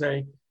ahead and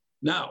say,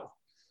 no,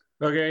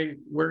 okay,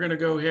 we're going to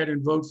go ahead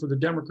and vote for the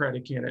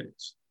Democratic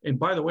candidates. And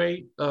by the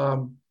way,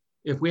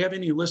 if we have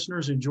any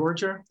listeners in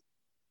Georgia,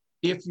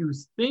 if you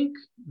think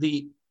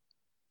the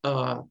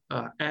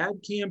ad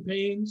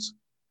campaigns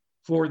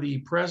for the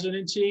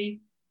presidency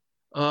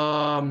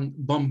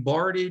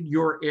bombarded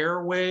your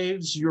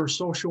airwaves, your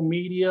social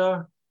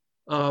media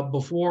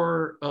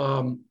before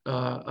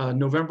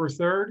November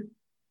 3rd,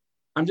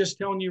 I'm just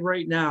telling you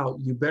right now,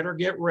 you better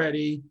get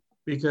ready,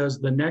 because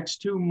the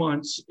next 2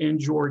 months in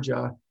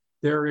Georgia,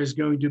 there is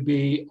going to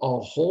be a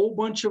whole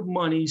bunch of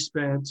money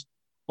spent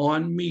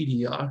on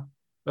media,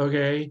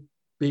 okay,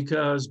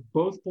 because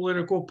both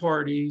political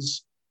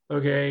parties,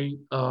 okay,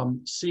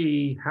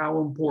 see how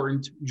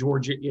important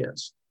Georgia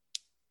is.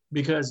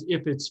 Because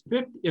if it's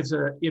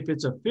a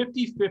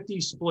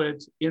 50-50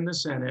 split in the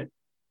Senate,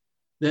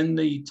 then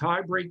the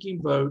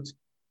tie-breaking vote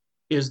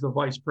is the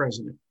vice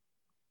president,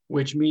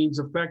 which means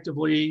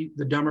effectively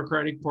the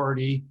Democratic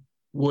Party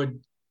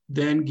would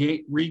then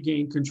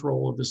regain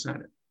control of the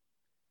Senate.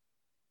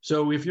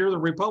 So if you're the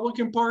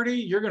Republican Party,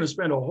 you're going to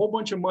spend a whole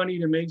bunch of money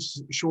to make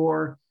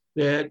sure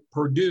that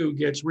Perdue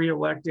gets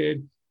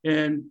reelected,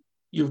 and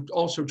you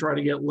also try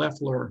to get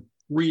Loeffler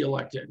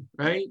reelected,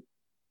 right?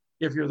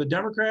 If you're the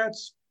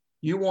Democrats,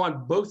 you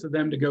want both of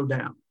them to go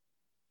down,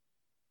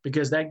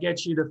 because that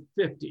gets you to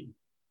 50,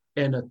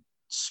 and a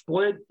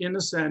split in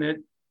the Senate,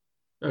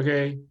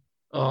 okay,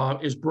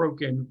 is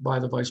broken by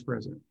the vice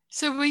president.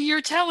 So what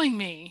you're telling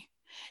me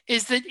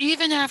is that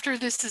even after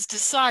this is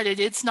decided,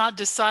 it's not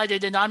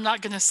decided, and I'm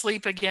not going to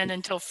sleep again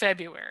until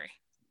February.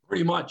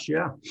 Pretty much,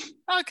 yeah.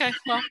 Okay,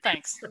 well,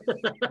 thanks.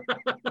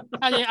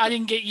 I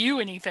didn't get you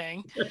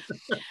anything.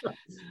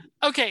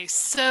 Okay,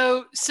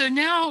 so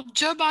now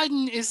Joe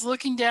Biden is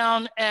looking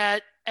down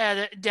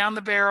down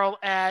the barrel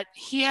at,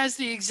 he has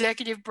the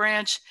executive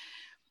branch.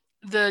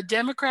 The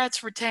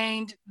Democrats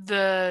retained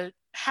the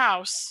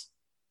House,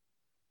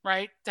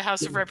 right? The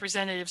House of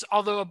Representatives,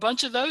 although a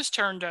bunch of those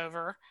turned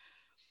over.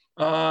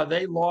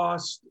 They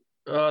lost.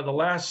 The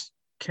last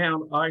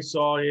count I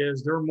saw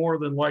is they're more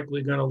than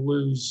likely going to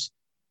lose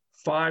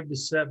 5 to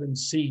 7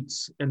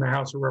 seats in the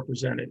House of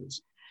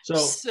Representatives.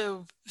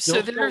 So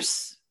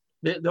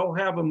they'll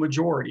have a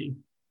majority,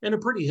 and a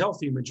pretty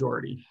healthy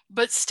majority.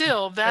 But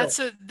still,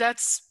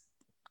 that's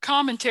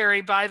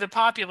commentary by the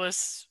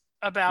populace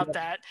about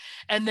that.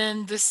 And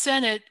then the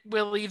Senate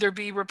will either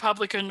be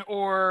Republican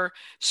or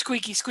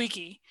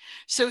squeaky.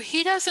 So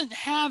he doesn't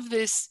have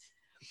this.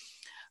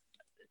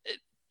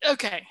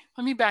 Okay,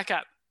 let me back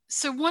up.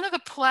 So one of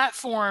the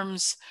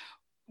platforms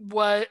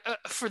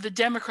for the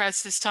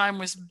Democrats this time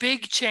was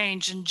big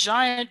change and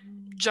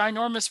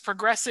ginormous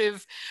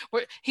progressive.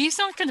 He's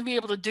not going to be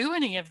able to do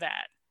any of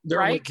that,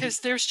 right? Because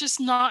there's just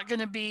not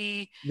going to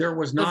be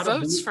the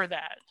votes for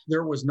that.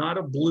 There was not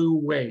a blue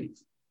wave.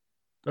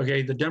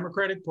 Okay, the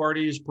Democratic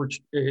Party is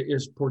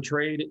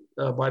portrayed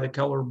by the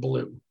color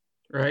blue,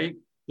 right?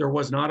 There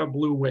was not a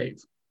blue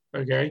wave,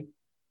 okay?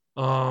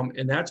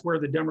 And that's where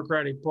the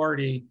Democratic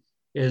Party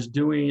is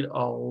doing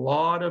a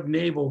lot of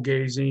navel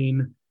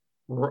gazing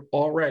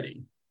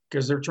already,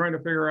 because they're trying to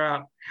figure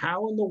out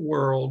how in the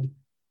world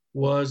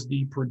was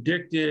the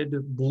predicted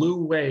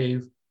blue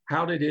wave,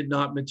 how did it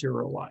not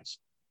materialize?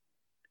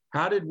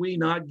 How did we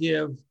not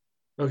give,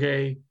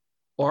 okay,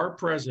 our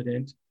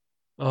president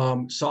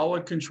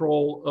solid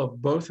control of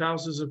both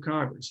houses of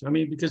Congress? I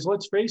mean, because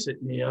let's face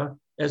it, Nia,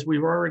 as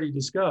we've already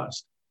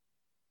discussed,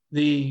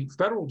 the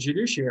federal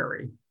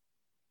judiciary,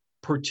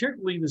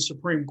 particularly the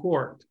Supreme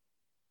Court,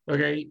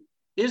 okay,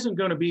 isn't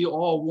going to be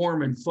all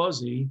warm and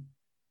fuzzy,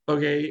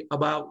 okay,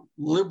 about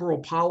liberal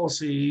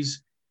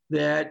policies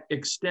that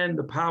extend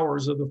the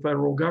powers of the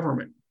federal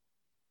government,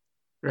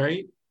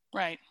 right?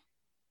 Right.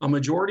 A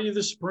majority of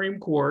the Supreme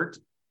Court,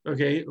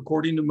 okay,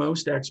 according to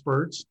most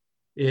experts,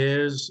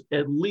 is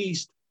at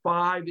least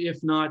 5,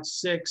 if not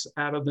 6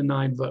 out of the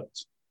 9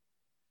 votes.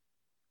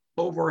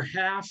 Over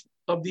half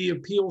of the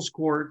appeals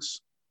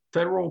courts,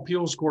 federal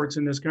appeals courts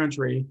in this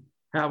country,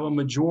 have a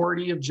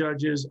majority of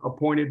judges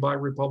appointed by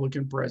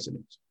Republican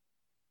presidents.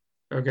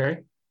 Okay?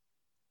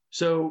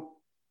 So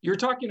you're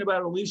talking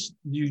about at least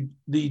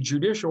the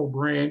judicial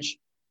branch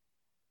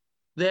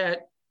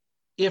that,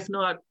 if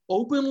not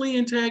openly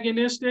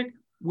antagonistic,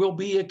 will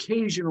be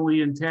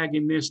occasionally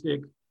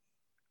antagonistic,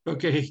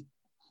 okay,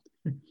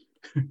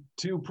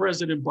 to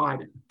President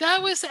Biden.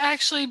 That was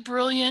actually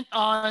brilliant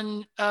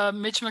on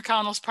Mitch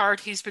McConnell's part.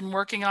 He's been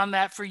working on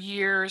that for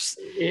years.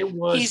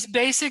 He's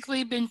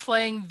basically been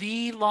playing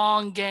the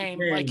long game,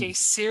 like a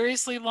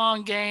seriously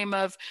long game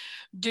of,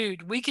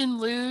 dude, we can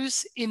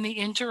lose in the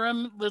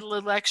interim little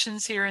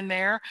elections here and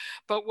there,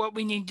 but what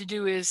we need to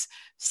do is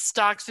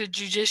stock the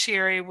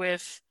judiciary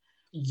with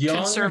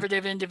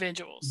conservative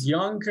individuals.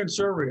 Young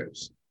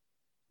conservatives.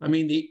 I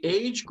mean, the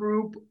age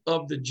group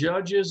of the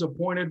judges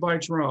appointed by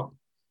Trump,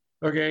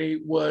 okay,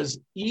 was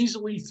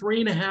easily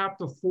 3.5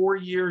 to 4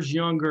 years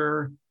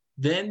younger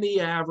than the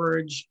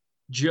average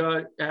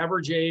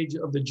age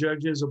of the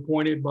judges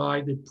appointed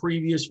by the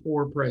previous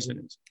 4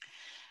 presidents.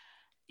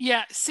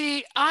 Yeah,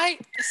 see,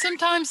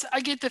 sometimes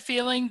I get the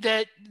feeling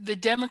that the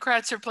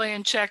Democrats are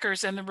playing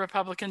checkers and the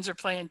Republicans are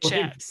playing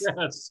chess.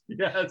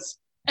 Yes.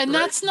 And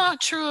that's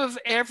not true of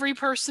every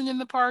person in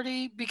the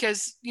party,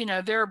 because, you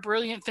know, there are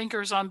brilliant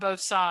thinkers on both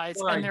sides,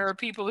 and there are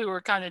people who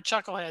are kind of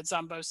chuckleheads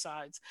on both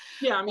sides.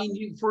 Yeah, I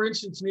mean, for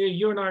instance, Nia,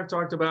 you and I have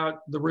talked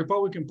about the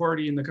Republican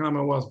Party in the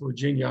Commonwealth of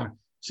Virginia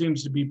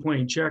seems to be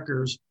playing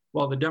checkers,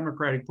 while the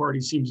Democratic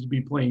Party seems to be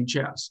playing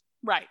chess.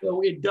 Right.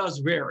 So it does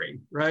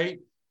vary, right?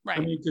 Right.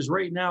 I mean, because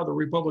right now the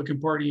Republican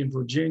Party in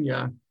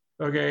Virginia,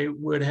 okay,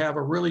 would have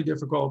a really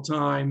difficult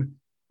time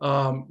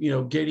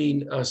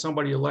getting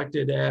somebody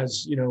elected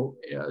as,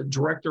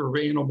 director of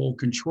animal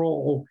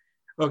control,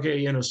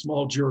 okay, in a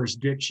small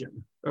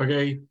jurisdiction,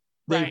 okay?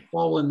 They've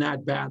fallen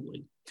that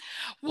badly.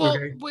 Well,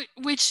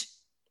 which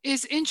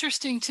is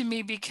interesting to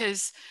me,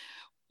 because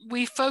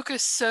we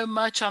focus so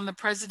much on the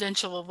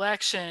presidential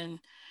election,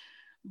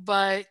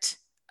 but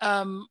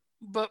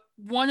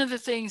one of the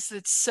things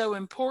that's so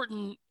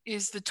important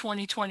is the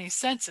 2020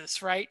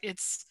 census, right?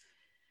 It's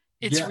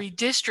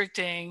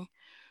redistricting,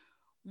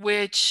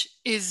 which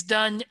is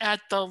done at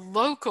the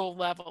local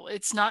level.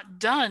 It's not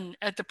done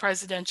at the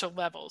presidential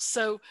level.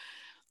 So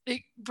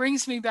it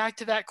brings me back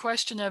to that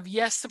question of,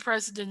 yes, the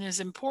president is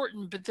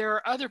important, but there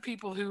are other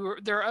people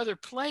there are other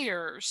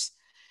players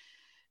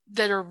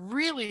that are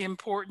really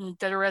important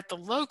that are at the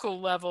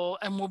local level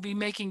and will be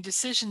making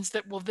decisions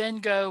that will then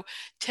go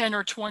 10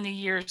 or 20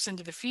 years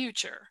into the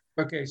future.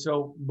 Okay,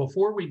 so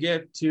before we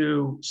get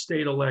to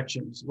state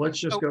elections, let's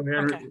just go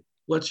ahead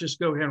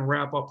and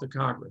wrap up the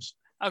Congress.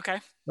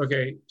 Okay,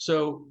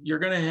 so you're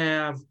going to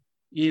have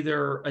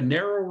either a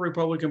narrow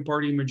Republican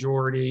Party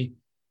majority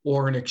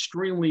or an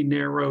extremely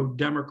narrow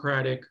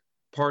Democratic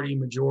Party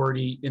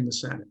majority in the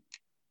Senate.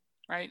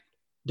 Right.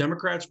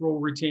 Democrats will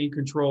retain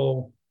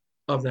control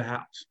of the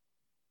House.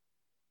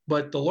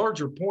 But the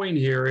larger point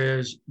here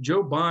is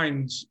Joe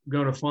Biden's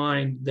going to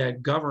find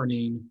that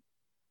governing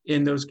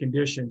in those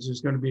conditions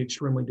is going to be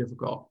extremely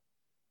difficult.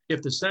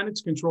 If the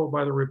Senate's controlled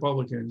by the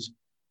Republicans,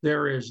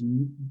 there is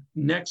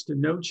next to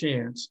no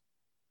chance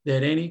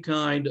that any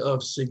kind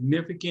of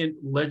significant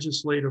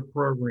legislative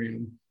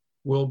program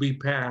will be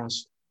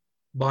passed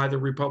by the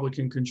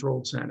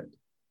Republican-controlled Senate.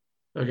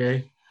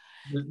 Okay,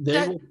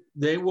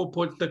 they will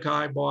put the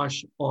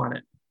kibosh on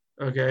it.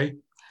 Okay,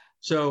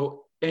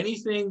 so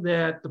anything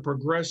that the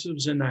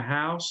progressives in the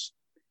House,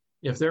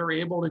 if they're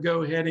able to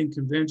go ahead and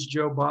convince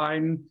Joe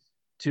Biden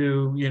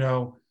to,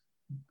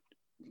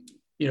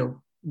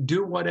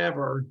 do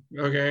whatever,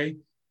 okay,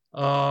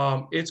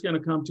 it's going to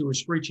come to a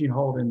screeching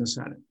halt in the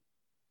Senate.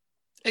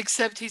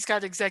 Except he's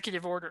got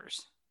executive orders.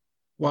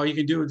 Well, you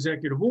can do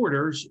executive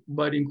orders,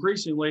 but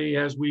increasingly,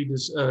 as we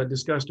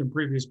discussed in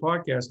previous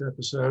podcast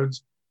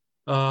episodes,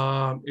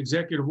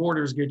 executive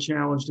orders get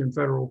challenged in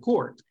federal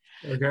court.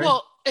 Okay.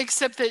 Well,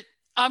 except that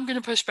I'm going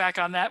to push back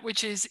on that,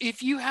 which is,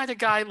 if you had a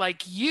guy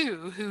like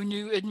you who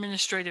knew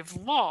administrative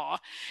law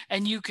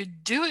and you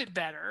could do it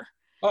better.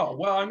 Oh,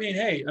 well, I mean,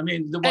 hey,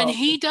 and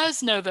he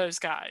does know those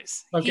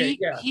guys. Okay,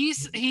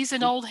 he's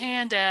an old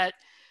hand at.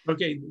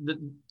 Okay,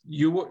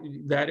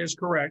 that is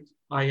correct.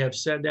 I have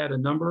said that a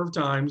number of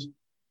times.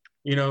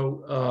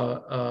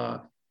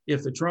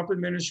 If the Trump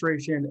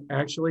administration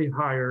actually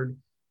hired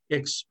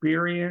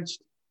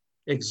experienced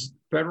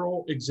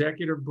federal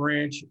executive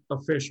branch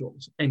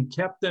officials and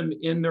kept them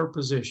in their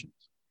positions,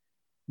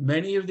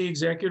 many of the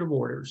executive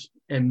orders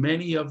and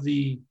many of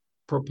the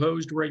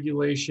proposed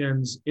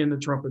regulations in the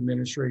Trump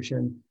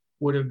administration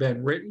would have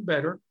been written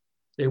better.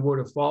 They would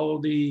have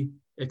followed the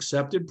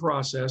accepted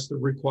process, the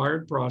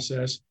required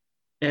process,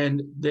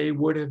 and they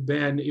would have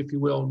been, if you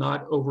will,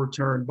 not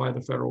overturned by the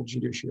federal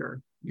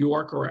judiciary. You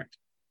are correct.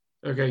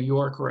 Okay, you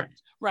are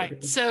correct. Right.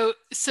 Okay. So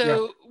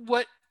yeah.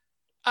 What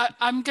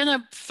I'm going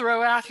to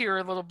throw out here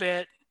a little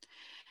bit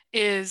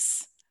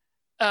is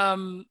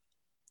Biden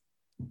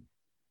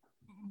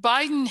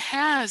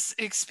has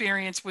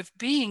experience with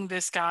being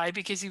this guy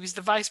because he was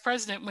the vice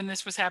president when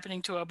this was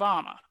happening to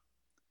Obama.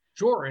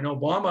 Sure, and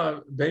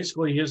Obama,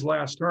 basically his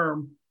last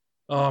term,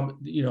 on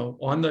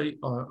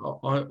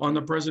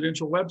the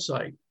presidential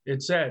website,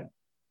 it said,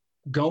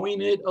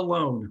 "Going it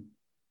alone."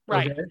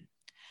 Right. Okay?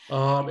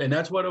 And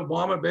that's what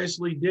Obama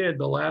basically did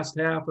the last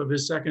half of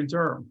his second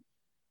term.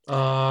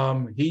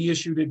 He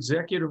issued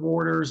executive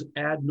orders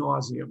ad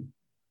nauseum.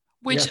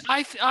 which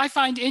Yes. I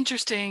find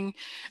interesting.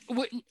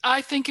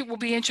 I think it will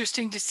be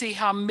interesting to see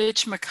how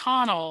Mitch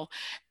McConnell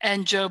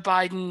and Joe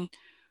Biden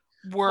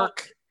Well,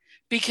 work,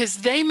 because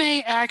they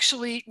may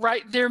actually,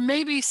 right, there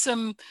may be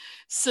some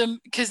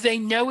because they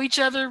know each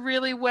other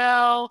really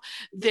well.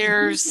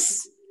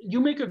 There's you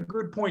make a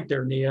good point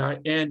there, Nia,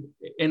 and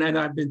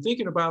I've been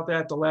thinking about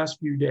that the last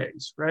few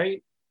days,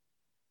 right?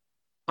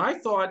 I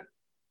thought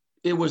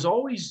it was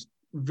always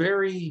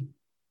very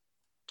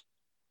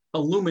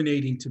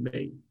illuminating to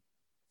me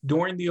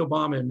during the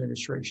Obama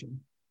administration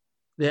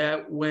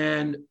that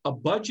when a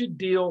budget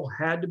deal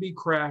had to be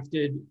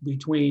crafted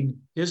between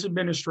his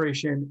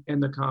administration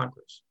and the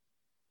Congress,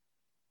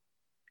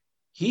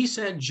 he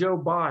sent Joe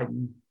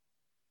Biden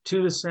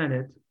to the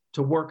Senate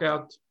to work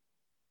out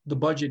the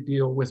budget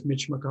deal with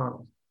Mitch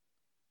McConnell.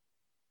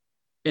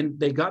 And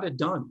they got it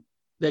done.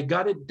 They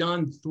got it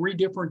done 3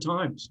 different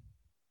times.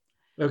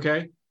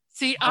 Okay.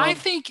 See, I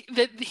think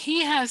that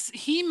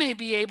he may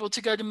be able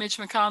to go to Mitch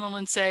McConnell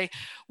and say,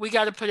 we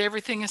got to put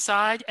everything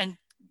aside and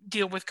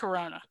deal with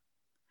Corona.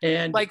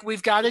 And like,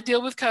 we've got to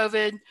deal with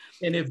COVID,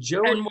 and if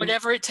Joe and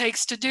whatever it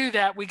takes to do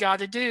that, we got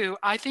to do.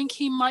 I think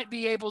he might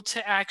be able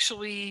to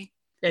actually.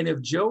 And if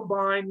Joe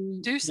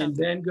Biden can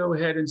then go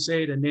ahead and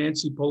say to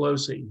Nancy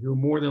Pelosi, who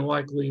more than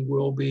likely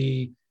will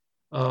be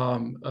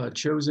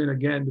chosen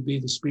again to be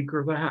the Speaker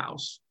of the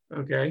House,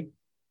 okay?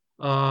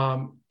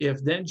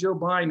 If then Joe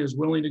Biden is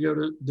willing to go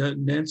to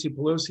Nancy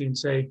Pelosi and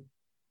say,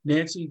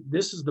 Nancy,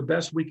 this is the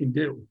best we can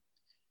do.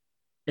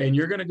 And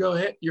you're going to go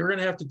ahead, you're going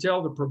to have to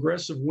tell the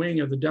progressive wing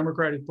of the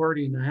Democratic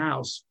Party in the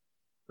House,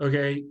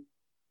 okay,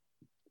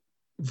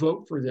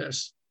 vote for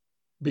this,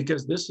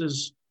 because this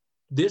is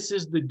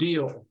the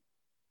deal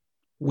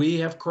we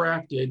have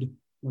crafted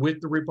with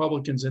the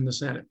Republicans in the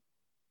Senate.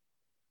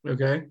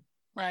 Okay.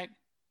 Right.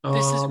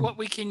 This is what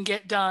we can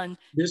get done.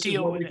 This is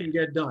what we can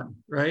get done,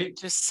 right?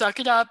 Just suck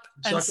it up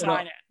and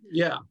sign it.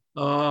 Yeah.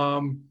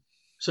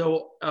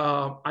 So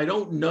I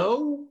don't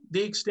know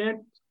the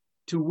extent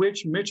to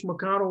which Mitch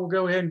McConnell will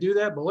go ahead and do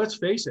that, but let's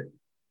face it.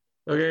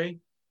 Okay.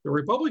 The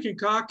Republican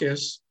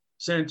caucus,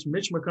 since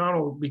Mitch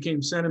McConnell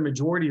became Senate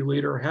Majority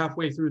Leader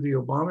halfway through the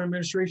Obama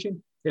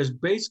administration, has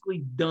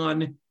basically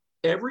done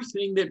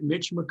everything that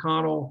Mitch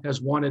McConnell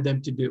has wanted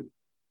them to do.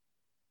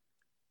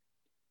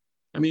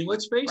 I mean,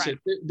 let's face it,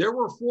 there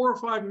were 4 or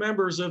 5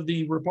 members of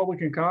the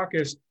Republican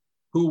caucus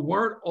who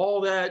weren't all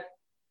that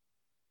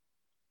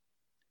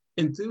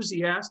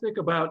enthusiastic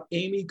about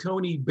Amy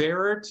Coney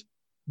Barrett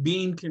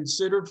being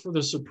considered for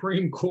the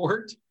Supreme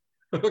Court,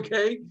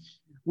 okay,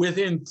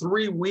 within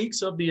 3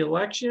 weeks of the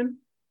election,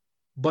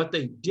 but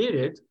they did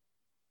it,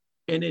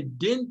 and it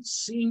didn't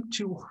seem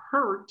to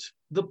hurt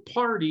the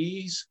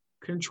party's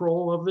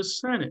control of the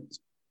Senate.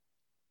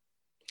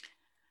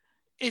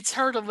 It's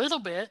hurt a little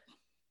bit.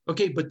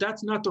 Okay, but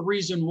that's not the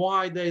reason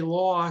why they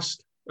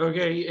lost,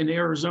 okay, in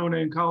Arizona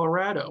and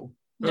Colorado.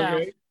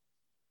 Okay.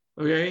 No.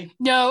 Okay.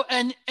 No,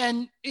 and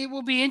it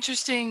will be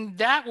interesting.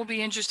 That will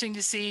be interesting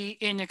to see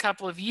in a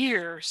couple of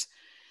years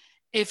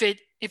if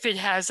it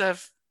has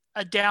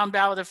a down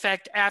ballot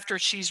effect after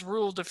she's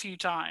ruled a few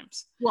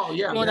times. Well,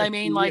 yeah. You know what I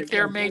mean? Like,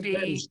 there may be.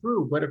 That is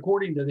true, but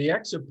according to the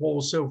exit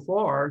polls so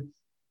far,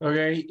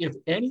 okay, if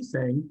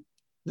anything,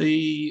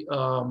 the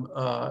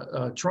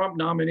Trump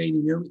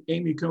nominating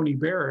Amy Coney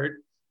Barrett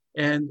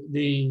and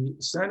the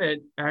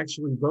Senate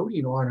actually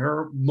voting on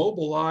her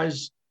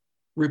mobilized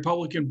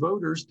Republican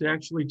voters to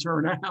actually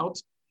turn out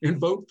and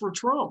vote for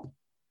Trump.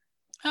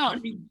 Oh. I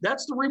mean,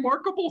 that's the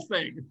remarkable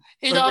thing.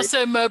 It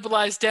also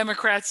mobilized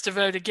Democrats to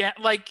vote again.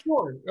 Like,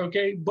 sure,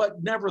 okay,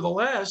 but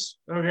nevertheless,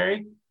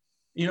 okay,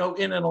 you know,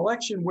 in an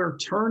election where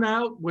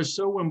turnout was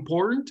so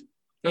important,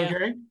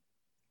 okay.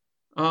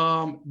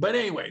 But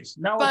anyways,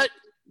 now I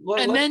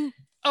want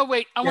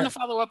to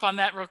follow up on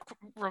that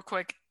real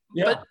quick.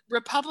 Yeah. But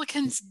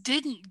Republicans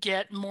didn't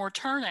get more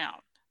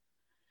turnout.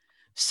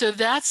 So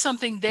that's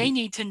something they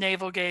need to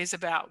navel gaze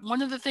about.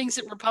 One of the things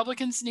that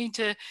Republicans need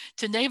to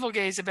navel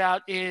gaze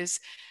about is,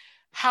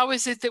 how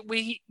is it that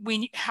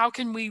how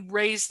can we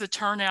raise the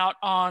turnout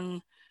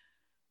on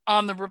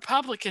the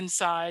Republican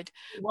side?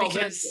 Well,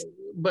 because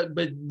but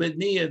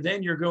Nia,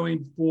 then you're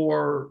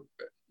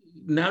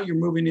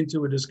moving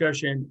into a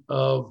discussion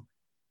of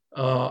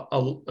a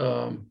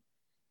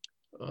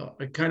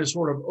kind of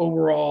sort of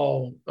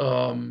overall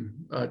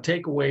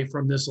takeaway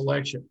from this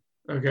election.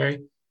 Okay.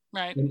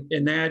 Right.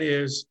 And that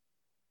is,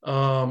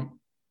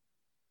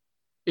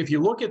 if you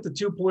look at the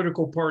 2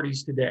 political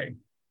parties today,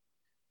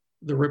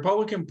 the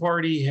Republican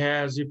Party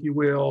has, if you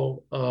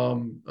will,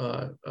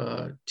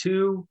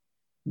 2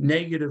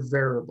 negative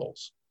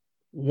variables.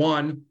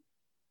 One,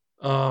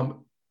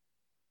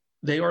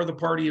 they are the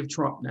party of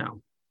Trump now.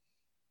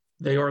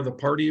 They are the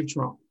party of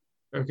Trump.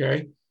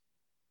 Okay.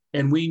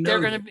 And we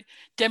know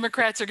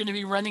Democrats are going to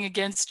be running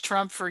against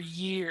Trump for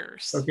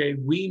years. Okay.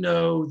 We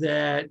know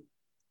that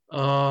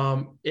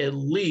at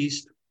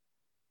least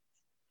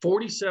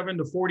 47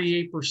 to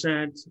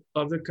 48%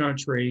 of the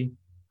country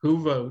who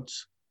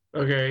votes,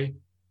 okay,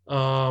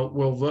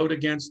 will vote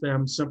against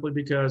them simply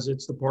because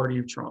it's the party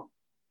of Trump.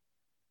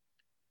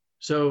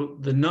 So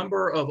the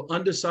number of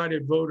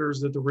undecided voters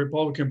that the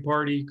Republican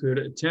Party could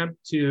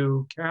attempt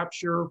to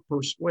capture,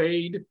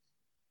 persuade,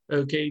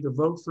 okay, to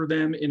vote for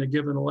them in a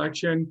given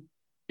election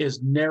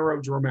is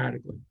narrowed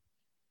dramatically.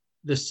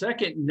 The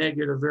second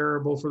negative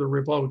variable for the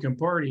Republican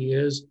Party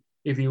is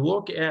if you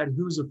look at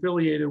who's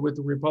affiliated with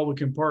the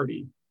Republican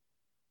Party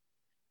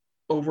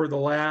over the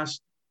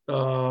last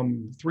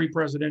 3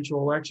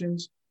 presidential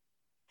elections,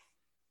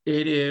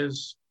 it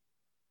is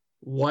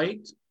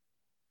white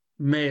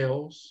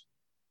males,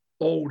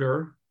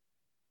 older,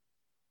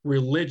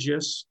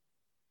 religious,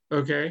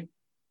 okay?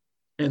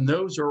 And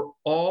those are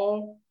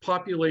all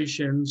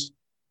populations,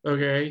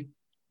 okay,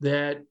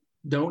 that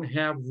don't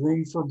have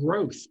room for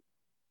growth.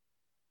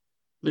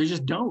 They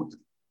just don't.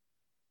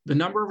 The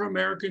number of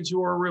Americans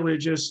who are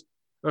religious,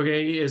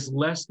 okay, is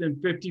less than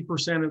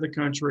 50% of the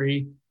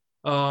country,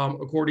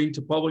 according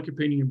to public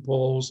opinion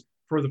polls,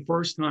 for the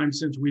first time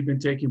since we've been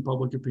taking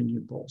public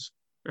opinion polls,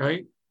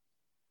 right?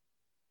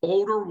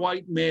 Older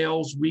white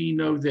males, we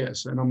know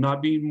this, and I'm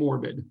not being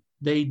morbid,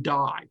 they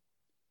die,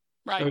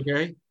 Right.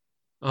 okay?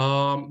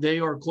 They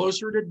are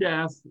closer to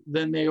death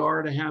than they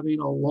are to having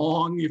a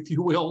long, if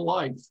you will,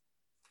 life,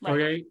 Right.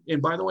 okay?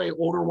 And by the way,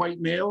 older white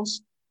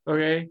males,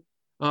 okay,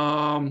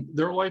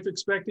 their life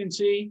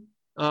expectancy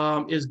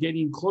is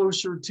getting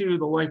closer to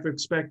the life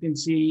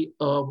expectancy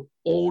of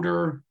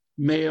older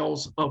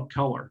males of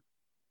color.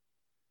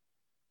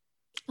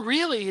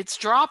 Really, it's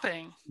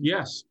dropping.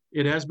 Yes,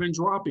 it has been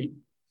dropping.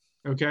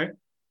 Okay.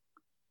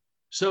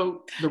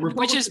 So the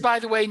Which is, by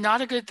the way,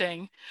 not a good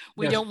thing.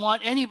 We Yes. don't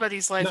want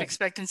anybody's life No.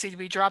 expectancy to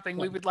be dropping.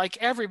 No. We would like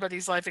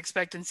everybody's life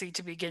expectancy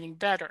to be getting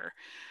better.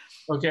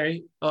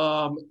 Okay.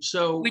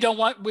 So We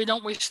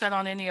don't wish that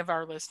on any of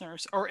our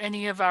listeners or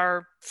any of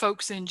our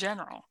folks in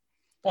general.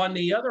 on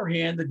the other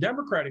hand, the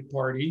Democratic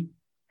Party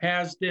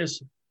has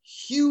this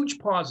huge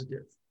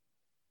positive.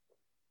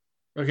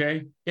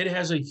 Okay. It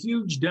has a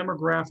huge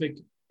demographic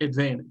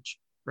advantage,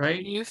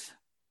 right? Youth.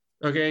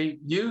 Okay.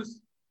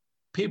 Youth,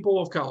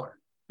 people of color.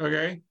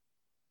 Okay.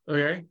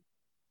 Okay.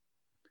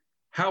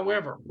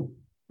 However,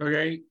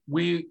 okay,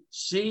 we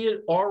see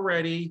it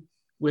already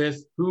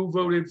with who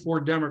voted for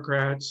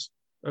Democrats,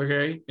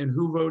 okay, and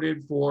who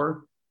voted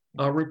for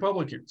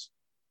Republicans.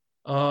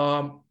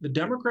 The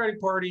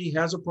Democratic Party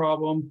has a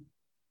problem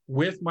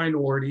with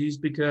minorities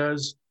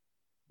because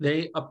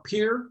they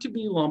appear to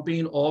be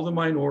lumping all the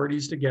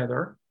minorities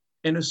together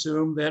and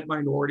assume that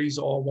minorities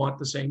all want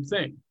the same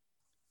thing.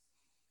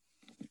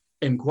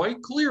 And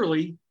quite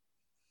clearly,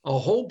 a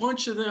whole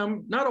bunch of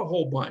them, not a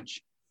whole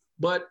bunch,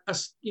 but a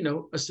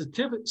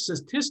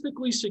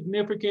statistically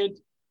significant,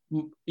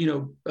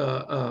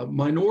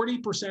 minority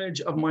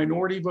percentage of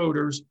minority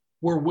voters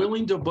were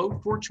willing to vote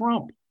for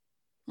Trump.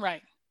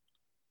 Right.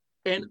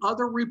 And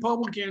other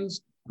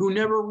Republicans who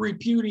never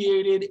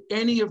repudiated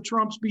any of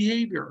Trump's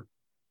behavior.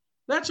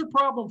 That's a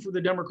problem for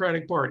the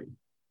Democratic Party.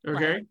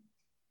 Okay. Right.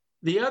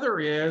 The other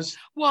is,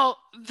 well,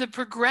 the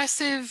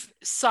progressive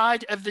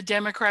side of the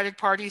Democratic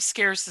Party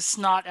scares the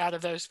snot out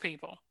of those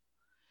people.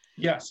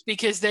 Yes.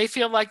 Because they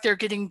feel like they're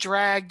getting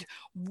dragged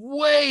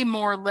way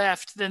more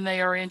left than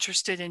they are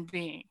interested in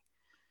being.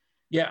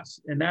 Yes.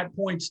 And that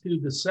points to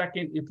the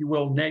second, if you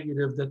will,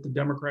 negative that the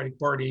Democratic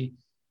Party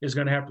is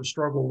going to have to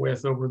struggle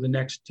with over the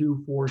next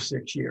 2, 4,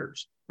 6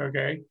 years.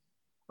 Okay.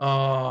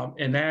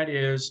 And that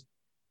is,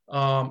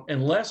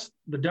 unless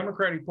the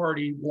Democratic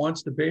Party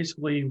wants to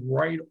basically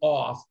write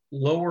off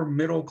lower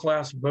middle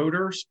class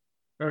voters,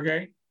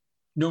 okay,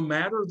 no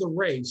matter the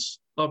race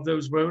of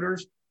those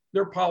voters,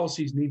 their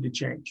policies need to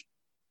change,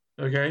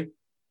 okay?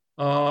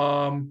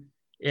 And,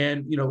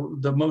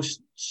 the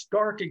most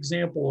stark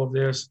example of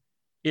this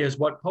is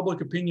what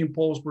public opinion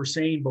polls were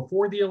saying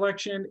before the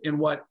election and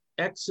what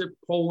exit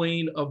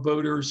polling of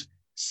voters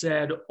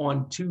said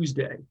on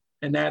Tuesday,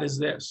 and that is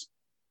this,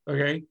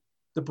 okay?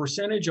 The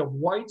percentage of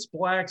whites,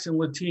 blacks, and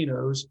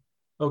Latinos,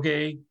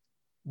 okay,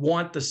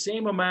 want the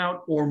same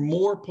amount or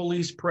more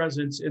police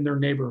presence in their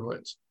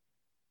neighborhoods.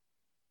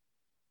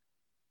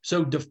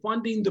 So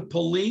defunding the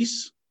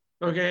police,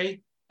 okay,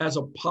 as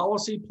a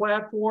policy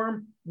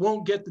platform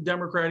won't get the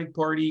Democratic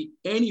Party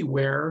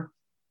anywhere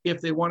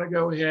if they want to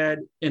go ahead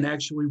and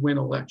actually win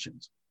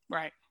elections.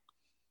 Right.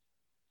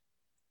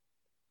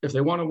 If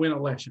they want to win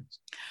elections,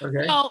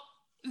 okay? Well,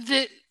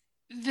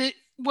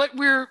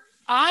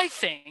 I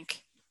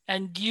think,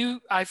 and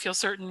you, I feel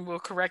certain, will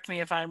correct me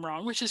if I'm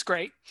wrong, which is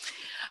great.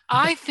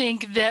 I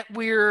think that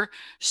we're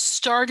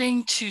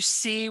starting to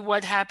see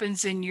what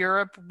happens in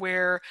Europe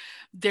where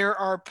there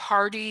are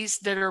parties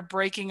that are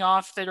breaking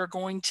off that are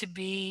going to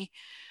be,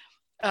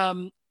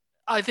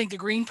 I think the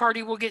Green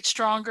Party will get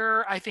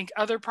stronger. I think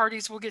other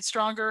parties will get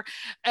stronger.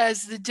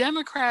 As the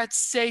Democrats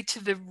say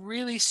to the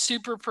really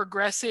super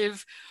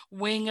progressive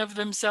wing of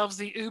themselves,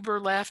 the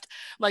uber left,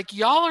 like,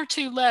 y'all are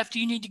too left,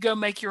 you need to go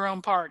make your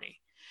own party.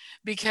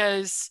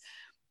 Because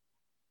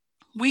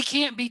we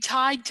can't be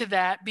tied to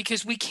that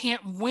because we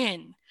can't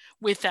win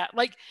with that.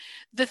 Like,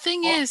 the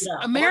thing is,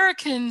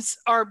 Americans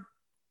are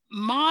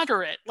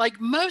moderate. Like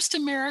most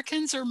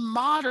Americans are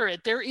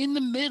moderate. They're in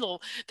the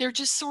middle. They're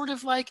just sort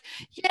of like,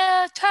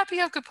 yeah,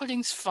 tapioca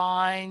pudding's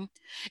fine.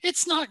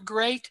 It's not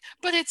great,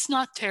 but it's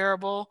not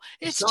terrible.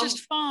 It's just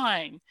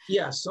fine.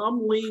 Yeah,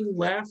 some lean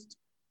left,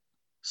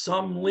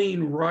 some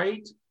lean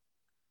right,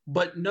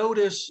 but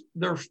notice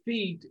their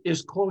feet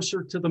is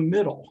closer to the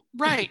middle.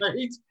 Right.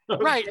 Right.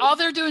 Okay. Right. All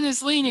they're doing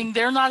is leaning.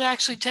 They're not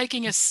actually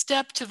taking a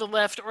step to the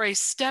left or a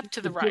step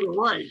to the right. To the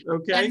right.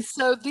 Okay. And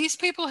so these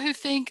people who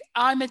think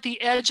I'm at the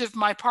edge of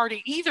my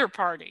party, either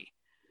party,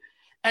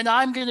 and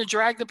I'm going to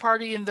drag the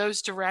party in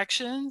those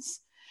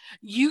directions,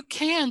 you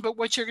can, but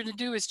what you're going to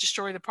do is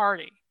destroy the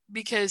party,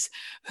 because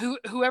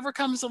whoever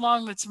comes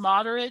along that's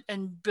moderate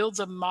and builds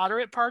a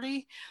moderate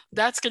party,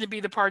 that's going to be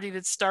the party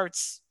that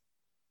starts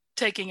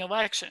taking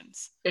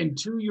elections. And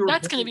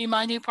that's going to be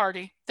my new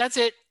party. That's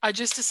it. I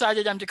just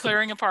decided I'm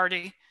declaring a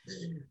party.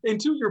 And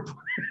to your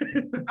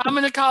I'm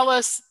going to call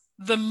us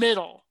the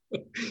middle.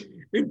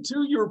 And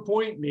to your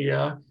point,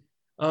 Nia,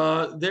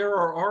 there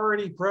are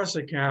already press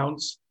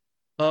accounts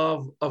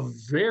of a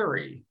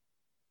very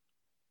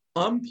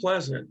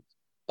unpleasant,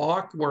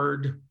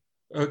 awkward,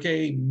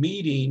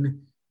 meeting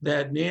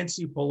that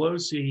Nancy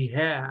Pelosi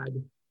had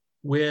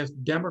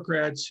with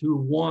Democrats who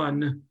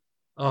won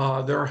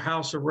their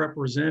House of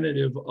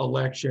Representative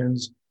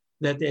elections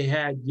that they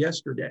had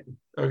yesterday.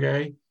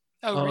 Okay.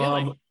 Oh,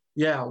 really?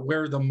 Yeah,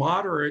 where the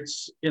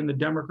moderates in the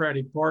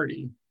Democratic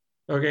Party,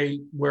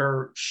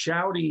 were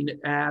shouting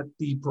at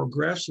the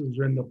progressives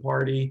in the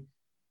party,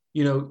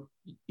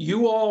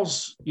 you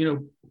all's,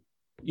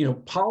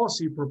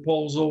 policy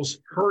proposals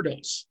hurt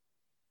us.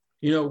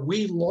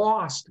 We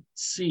lost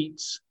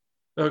seats,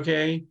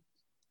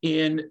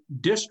 in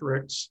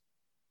districts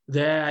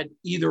that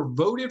either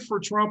voted for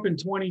Trump in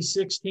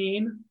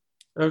 2016,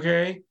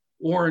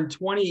 or in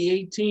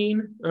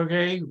 2018,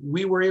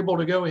 we were able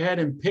to go ahead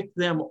and pick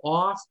them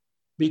off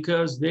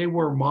because they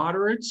were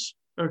moderates,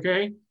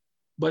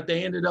 but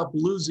they ended up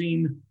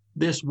losing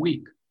this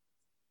week,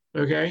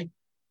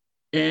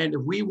 And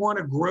if we want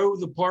to grow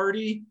the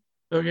party,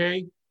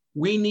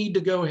 we need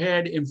to go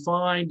ahead and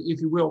find, if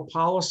you will,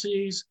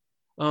 policies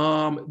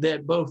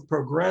that both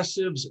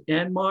progressives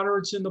and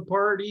moderates in the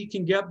party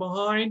can get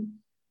behind.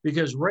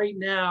 Because right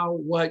now,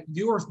 what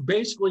you're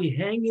basically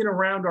hanging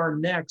around our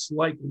necks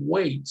like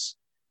weights,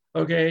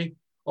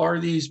 are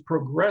these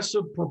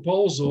progressive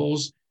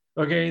proposals,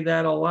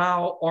 that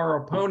allow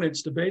our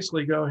opponents to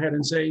basically go ahead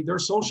and say they're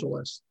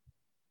socialists.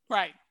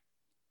 Right.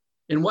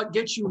 And what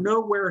gets you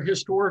nowhere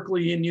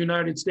historically in the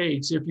United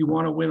States, if you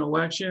want to win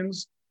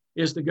elections,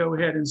 is to go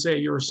ahead and say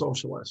you're a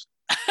socialist.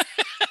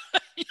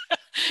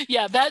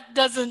 Yeah, I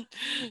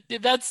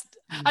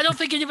don't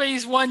think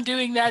anybody's won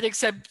doing that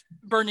except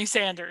Bernie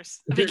Sanders.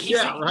 I think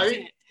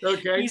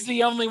he's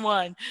the only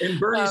one. And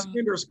Bernie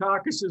Sanders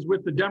caucuses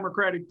with the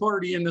Democratic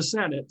Party in the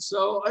Senate.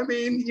 So,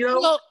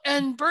 Well,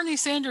 and Bernie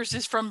Sanders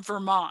is from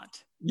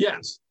Vermont.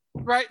 Yes.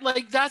 Right?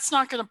 Like, that's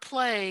not going to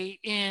play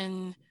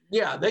in...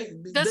 Yeah,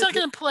 that's not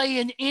going to play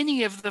in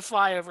any of the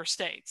flyover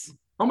states.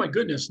 Oh, my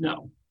goodness,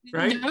 no.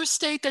 Right? No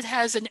state that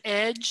has an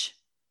edge,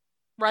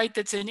 right,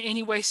 that's in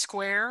any way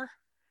square...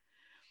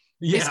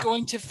 is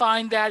going to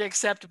find that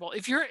acceptable.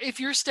 If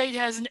your state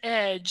has an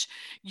edge,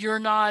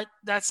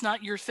 that's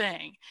not your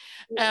thing.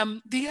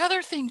 The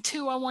other thing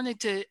too I wanted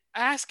to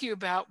ask you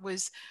about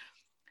was,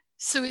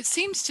 so it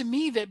seems to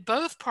me that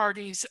both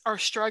parties are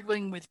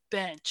struggling with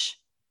bench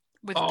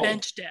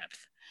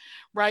depth,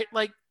 right?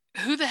 Like,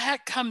 who the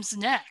heck comes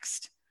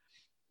next?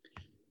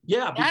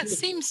 Yeah, that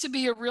seems to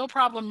be a real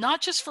problem,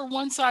 not just for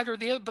one side or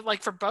the other, but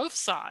like for both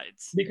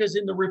sides. Because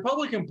in the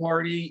Republican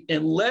Party,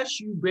 unless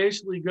you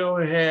basically go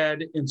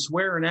ahead and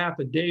swear an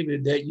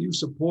affidavit that you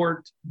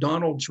support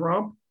Donald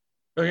Trump,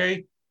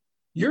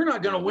 you're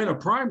not going to win a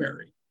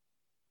primary.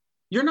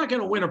 You're not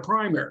going to win a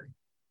primary.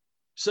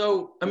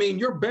 So,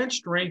 your bench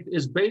strength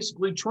is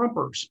basically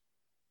Trumpers.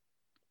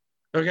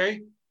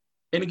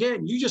 And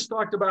again, you just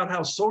talked about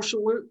how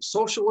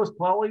socialist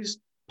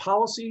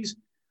policies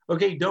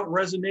don't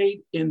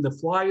resonate in the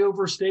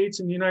flyover states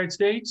in the United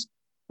States.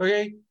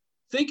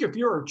 Think if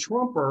you're a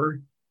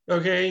Trumper,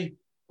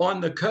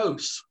 on the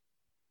coast.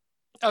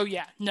 Oh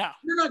yeah, no.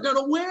 You're not going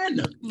to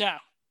win. No.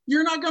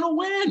 You're not going to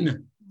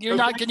win. You're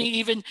not going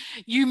to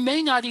you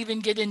may not even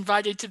get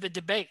invited to the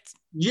debates.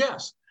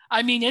 Yes.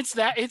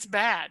 It's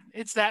bad.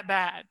 It's that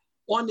bad.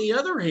 On the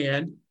other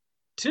hand,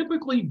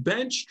 typically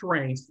bench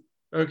strength,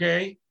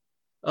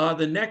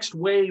 the next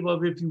wave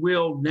of, if you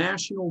will,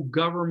 national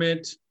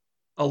government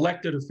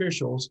elected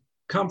officials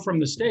come from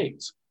the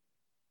states.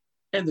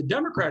 And the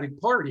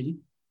Democratic Party,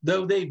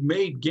 though they've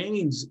made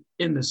gains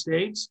in the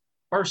states,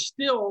 are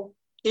still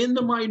in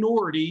the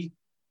minority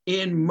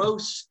in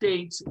most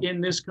states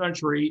in this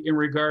country in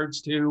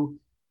regards to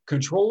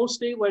control of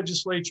state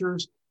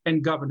legislatures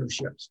and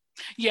governorships.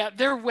 Yeah,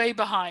 they're way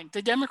behind.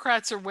 The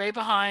Democrats are way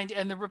behind,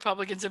 and the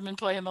Republicans have been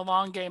playing the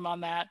long game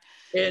on that.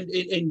 And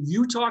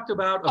you talked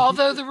about...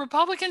 Although the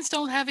Republicans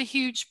don't have a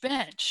huge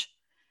bench.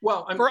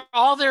 Well, for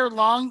all their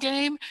long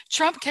game,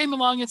 Trump came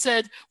along and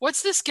said,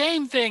 "What's this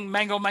game thing?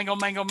 Mangle, mangle,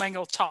 mangle,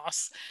 mangle,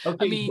 toss."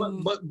 okay, I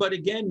mean, but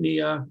again,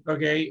 Nia,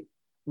 okay,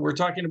 we're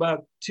talking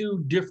about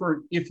two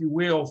different, if you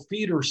will,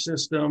 feeder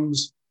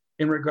systems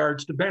in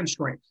regards to bench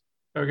strength.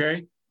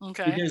 Okay.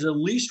 okay, Because at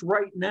least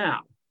right now,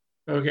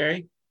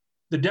 okay,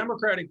 the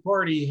Democratic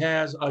Party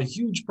has a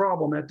huge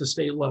problem at the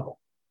state level.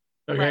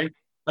 Okay. Right.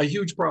 A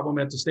huge problem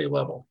at the state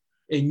level.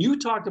 And you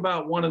talked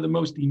about one of the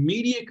most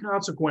immediate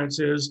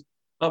consequences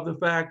of the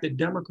fact that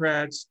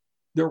Democrats,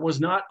 there was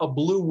not a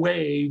blue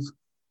wave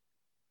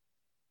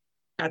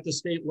at the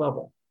state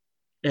level.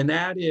 And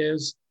that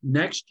is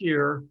next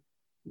year,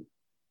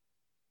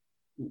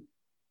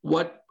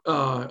 what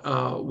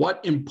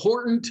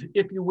important,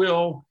 if you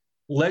will,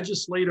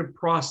 legislative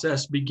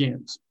process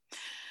begins.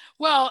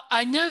 Well,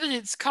 I know that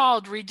it's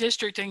called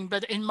redistricting,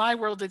 but in my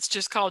world, it's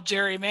just called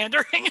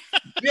gerrymandering.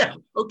 Yeah.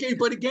 Okay.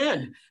 But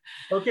again,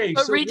 okay.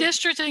 But So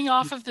redistricting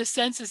off of the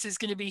census is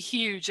going to be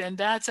huge. And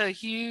that's a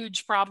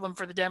huge problem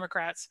for the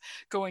Democrats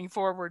going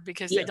forward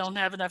because they yes. don't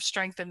have enough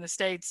strength in the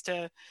states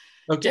to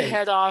Okay.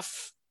 head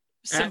off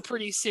some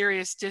pretty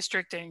serious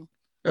districting.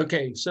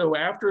 Okay. So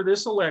after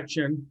this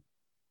election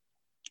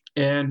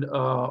and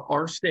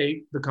our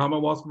state, the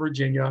Commonwealth of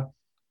Virginia,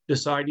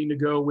 deciding to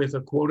go with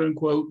a quote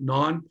unquote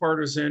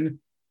nonpartisan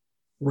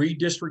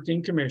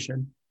redistricting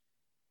commission,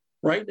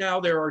 right now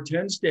there are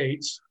 10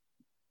 states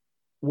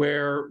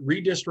where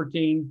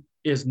redistricting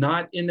is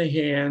not in the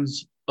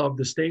hands of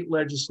the state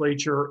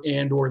legislature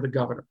and or the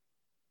governor.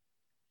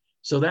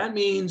 So that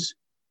means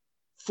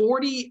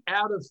 40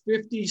 out of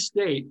 50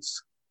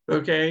 states,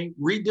 okay,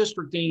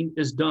 redistricting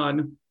is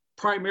done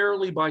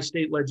primarily by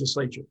state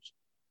legislatures.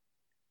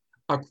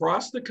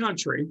 Across the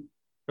country,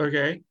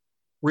 okay,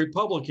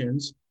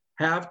 Republicans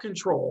have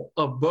control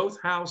of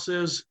both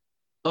houses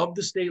of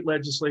the state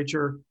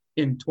legislature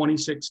in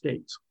 26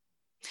 states.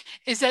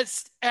 Is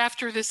that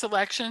after this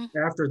election?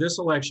 After this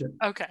election.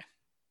 Okay.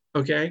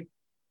 Okay.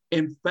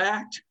 In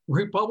fact,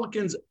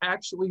 Republicans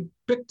actually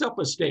picked up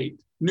a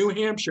state, New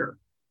Hampshire.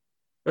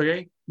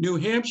 Okay. New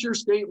Hampshire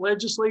state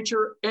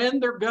legislature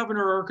and their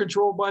governor are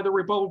controlled by the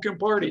Republican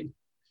Party.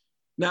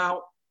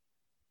 Now,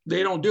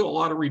 they don't do a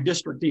lot of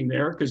redistricting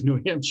there because New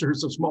Hampshire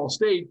is a small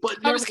state. But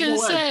I was going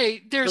to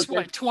say, there's okay.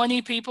 what,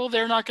 20 people?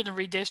 They're not going to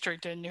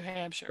redistrict in New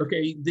Hampshire.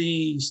 Okay.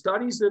 The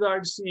studies that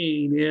I've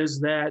seen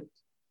is that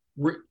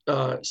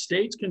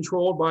states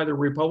controlled by the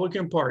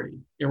Republican Party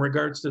in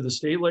regards to the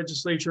state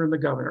legislature and the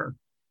governor,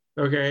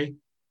 okay,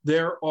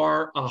 there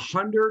are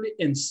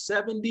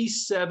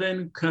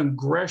 177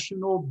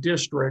 congressional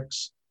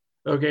districts,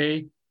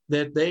 okay,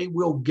 that they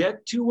will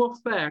get to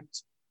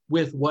effect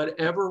with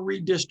whatever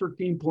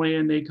redistricting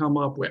plan they come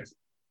up with.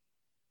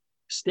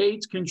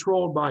 States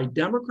controlled by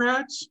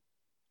Democrats,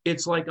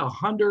 it's like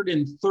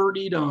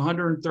 130 to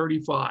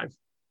 135.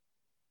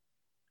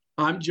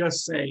 I'm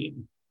just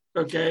saying,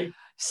 okay?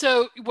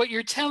 So what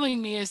you're telling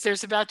me is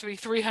there's about to be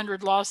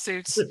 300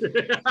 lawsuits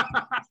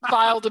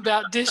filed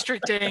about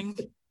districting.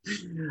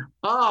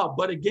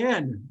 But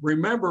again,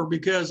 remember,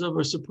 because of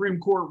a Supreme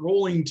Court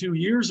ruling 2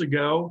 years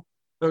ago,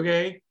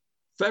 okay,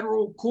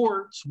 federal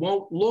courts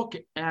won't look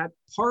at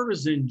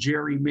partisan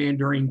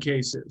gerrymandering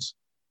cases.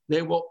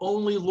 They will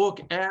only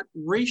look at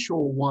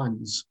racial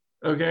ones,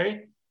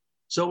 okay?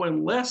 So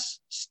unless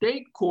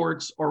state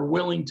courts are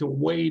willing to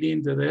wade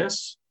into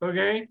this,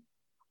 okay,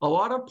 a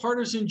lot of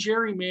partisan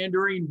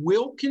gerrymandering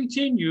will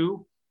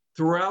continue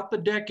throughout the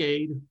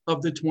decade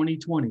of the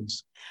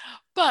 2020s.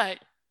 But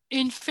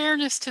in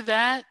fairness to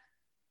that,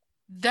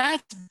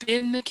 that's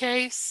been the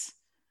case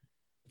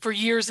for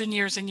years and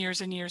years and years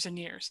and years and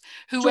years.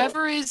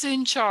 Whoever is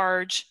in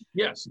charge,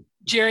 yes,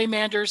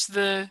 gerrymanders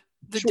the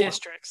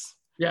districts.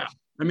 Yeah,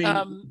 I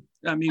mean,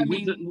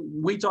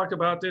 we talked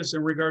about this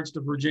in regards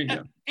to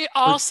Virginia.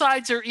 All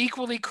sides are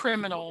equally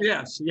criminal.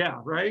 Yes,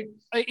 yeah, right.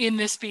 In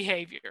this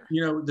behavior.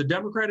 You know, the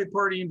Democratic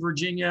Party in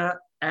Virginia,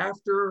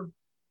 after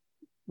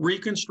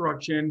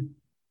Reconstruction,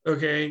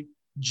 okay,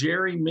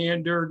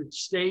 gerrymandered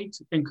state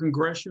and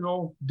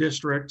congressional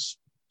districts,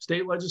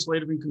 state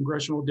legislative and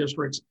congressional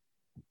districts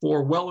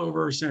for well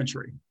over a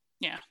century.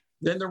 Yeah.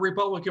 Then the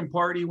Republican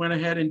Party went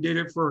ahead and did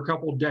it for a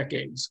couple of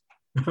decades.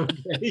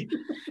 Okay.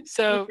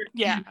 So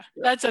yeah,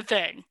 that's a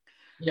thing.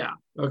 Yeah.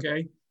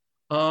 Okay.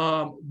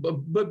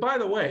 But by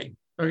the way,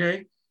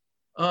 okay,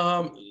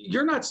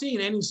 you're not seeing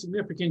any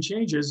significant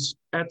changes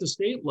at the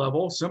state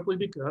level simply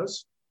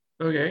because,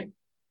 okay,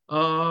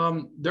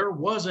 there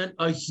wasn't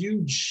a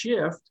huge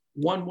shift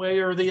one way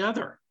or the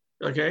other.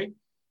 Okay.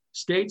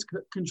 States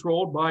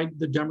controlled by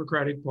the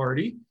Democratic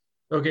Party,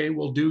 okay,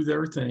 will do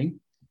their thing.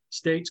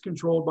 States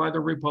controlled by the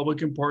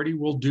Republican Party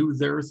will do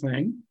their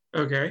thing.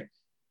 Okay.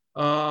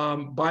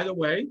 By the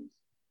way,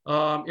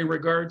 in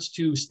regards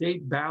to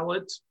state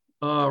ballot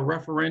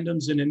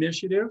referendums and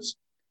initiatives,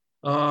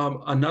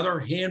 another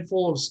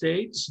handful of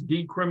states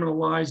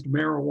decriminalized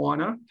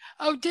marijuana.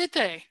 Oh, did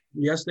they?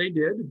 Yes, they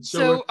did.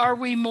 So are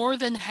we more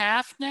than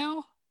half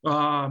now?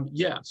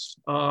 Yes.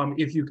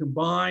 If you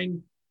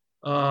combine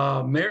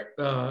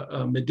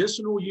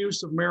medicinal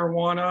use of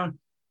marijuana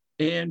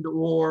and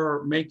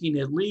or making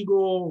it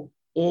legal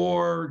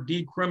or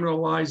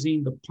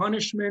decriminalizing the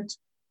punishment,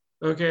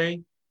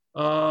 okay?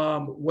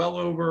 Well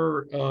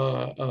over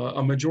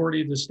a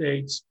majority of the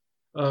states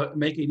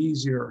make it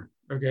easier,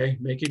 okay?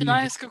 Make it Can easier.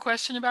 I ask a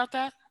question about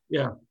that?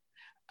 Yeah.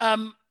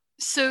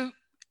 So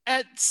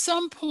at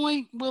some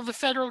point, will the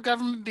federal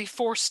government be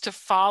forced to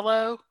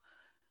follow?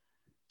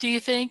 Do you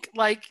think,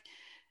 like,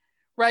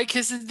 right?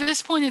 Because at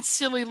this point, it's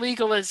still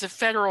illegal as a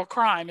federal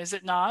crime, is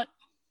it not?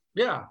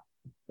 Yeah,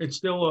 it's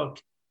still a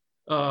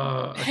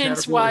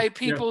Hence category. why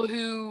people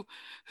who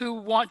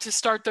want to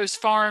start those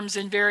farms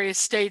in various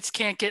states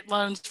can't get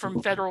loans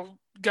from federal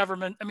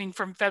government, I mean,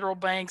 from federal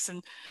banks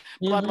and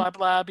blah, blah,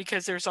 blah,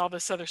 because there's all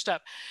this other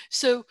stuff.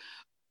 So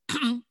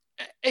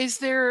is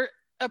there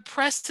a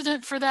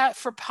precedent for that,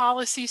 for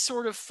policy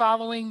sort of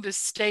following the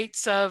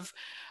states of,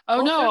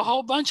 oh no, a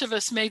whole bunch of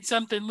us made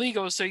something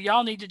legal, so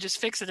y'all need to just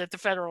fix it at the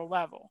federal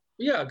level?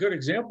 Yeah, a good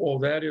example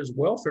of that is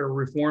welfare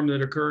reform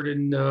that occurred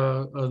in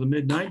the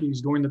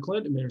mid-90s during the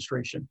Clinton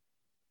administration.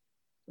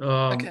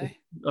 Okay.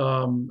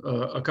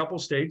 A couple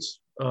states,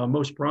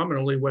 most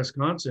prominently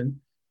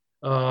Wisconsin,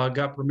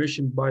 got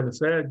permission by the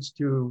feds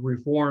to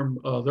reform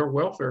their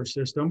welfare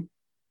system,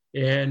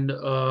 and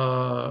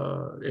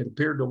it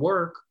appeared to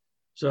work.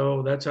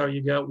 So that's how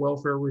you got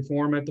welfare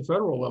reform at the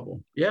federal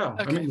level. Yeah,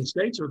 Okay. I mean, the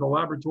states are the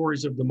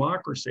laboratories of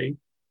democracy.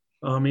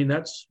 I mean,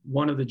 that's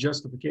one of the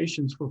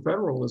justifications for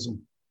federalism.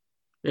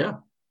 Yeah.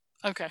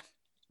 Okay.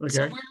 Okay.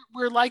 So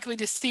we're likely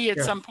to see at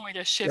some point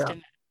a shift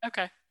in that.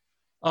 Okay.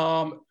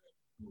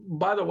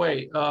 By the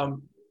way,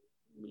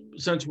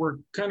 since we're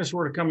kind of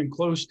sort of coming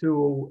close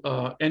to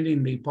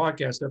ending the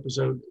podcast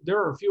episode, there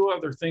are a few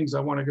other things I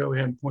want to go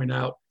ahead and point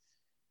out.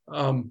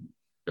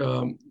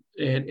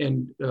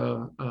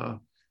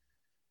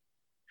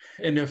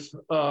 And if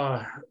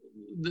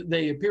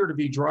they appear to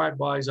be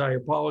drive-bys, I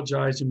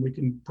apologize, and we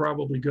can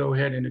probably go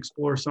ahead and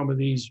explore some of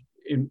these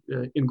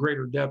in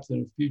greater depth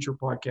in future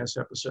podcast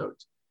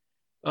episodes.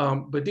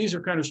 But these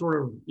are kind of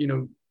sort of,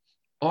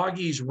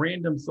 Augie's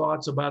random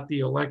thoughts about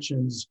the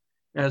elections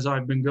as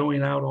I've been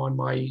going out on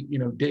my,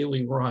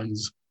 daily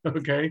runs,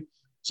 okay?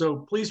 So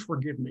please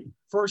forgive me.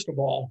 First of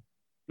all,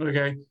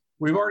 okay,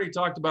 we've already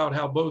talked about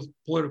how both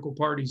political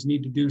parties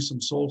need to do some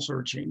soul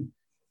searching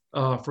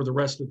for the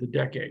rest of the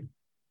decade.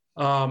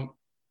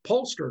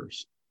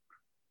 Pollsters,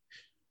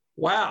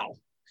 wow,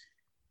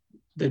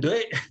 do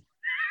they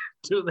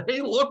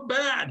look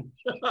bad?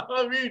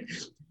 I mean,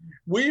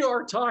 we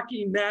are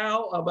talking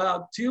now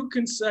about 2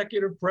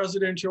 consecutive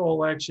presidential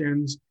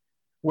elections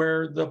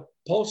where the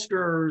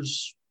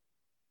pollsters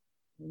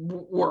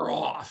were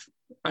off.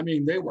 I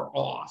mean, they were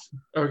off,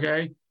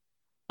 okay?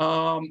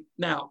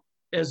 Now,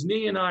 as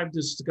Nia and I have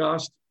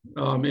discussed,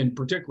 in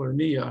particular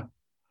Nia,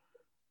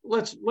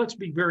 let's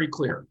be very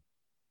clear.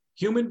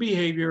 Human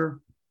behavior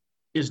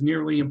is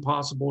nearly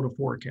impossible to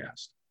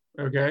forecast,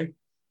 okay?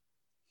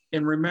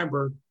 And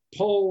remember,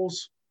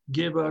 polls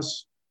give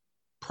us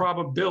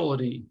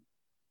probability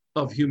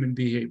of human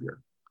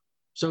behavior.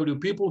 So do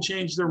people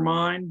change their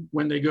mind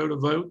when they go to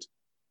vote?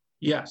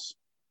 Yes,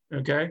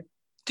 okay?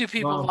 Do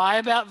people lie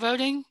about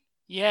voting?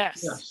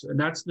 Yes. Yes, and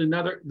that's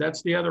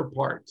the other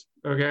part,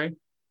 okay?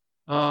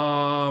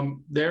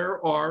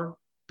 There are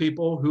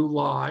people who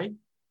lie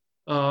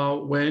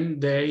when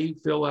they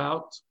fill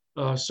out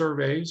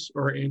surveys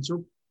or answer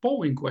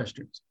polling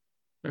questions,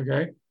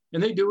 okay?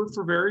 And they do it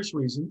for various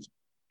reasons,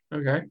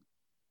 okay?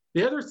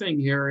 The other thing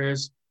here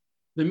is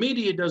the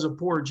media does a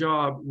poor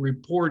job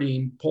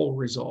reporting poll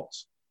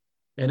results.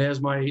 And as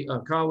my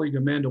colleague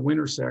Amanda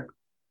Wintersek,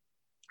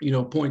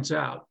 points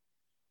out,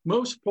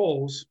 most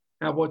polls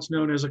have what's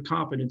known as a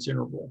confidence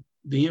interval,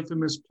 the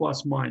infamous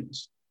plus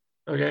minus,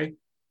 okay?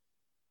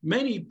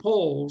 Many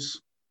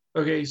polls,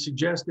 okay,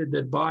 suggested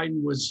that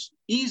Biden was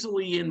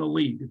easily in the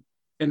lead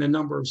in a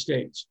number of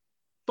states,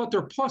 but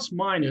their plus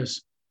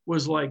minus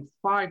was like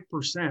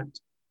 5%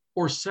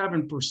 or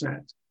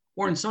 7%,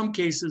 or in some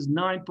cases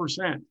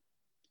 9%.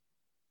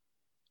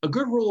 A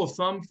good rule of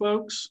thumb,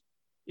 folks,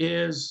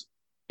 is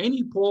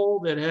any poll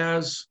that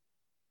has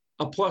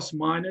a plus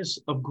minus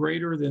of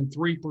greater than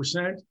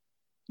 3%,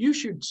 you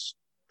should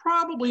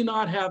probably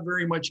not have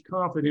very much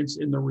confidence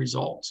in the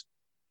results.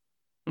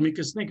 I mean,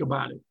 because think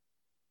about it.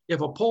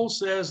 If a poll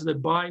says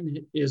that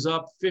Biden is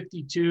up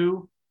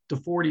 52 to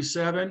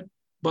 47,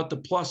 but the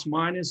plus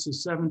minus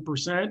is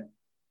 7%,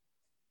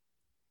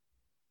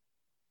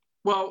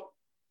 well,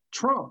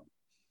 Trump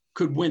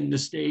could win the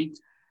state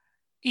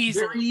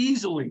very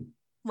easily.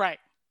 Right.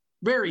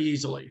 Very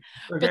easily.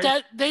 Okay?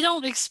 But they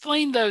don't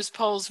explain those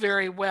polls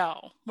very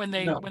well when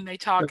they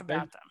talk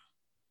about them.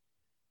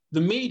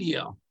 The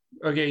media,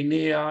 okay,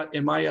 Nia,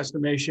 in my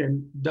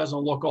estimation, doesn't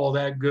look all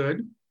that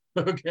good.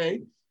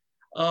 Okay.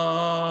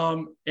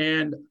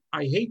 And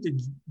I hate to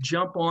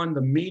jump on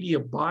the media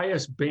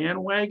bias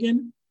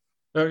bandwagon,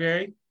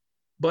 okay,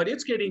 but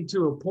it's getting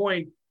to a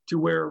point to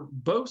where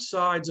both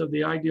sides of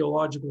the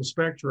ideological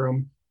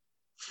spectrum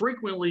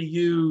frequently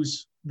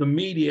use the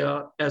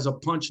media as a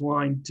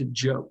punchline to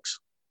jokes,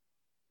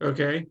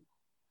 okay?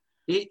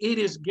 It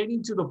is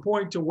getting to the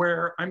point to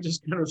where I'm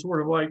just kind of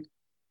sort of like,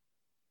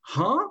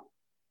 huh?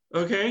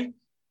 Okay.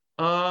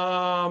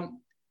 And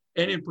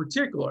in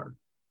particular,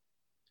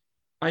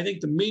 I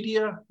think the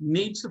media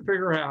needs to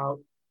figure out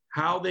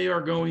how they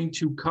are going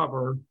to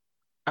cover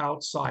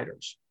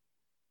outsiders.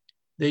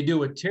 They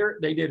did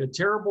a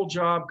terrible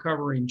job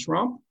covering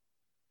Trump,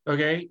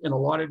 okay, in a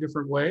lot of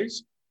different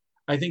ways.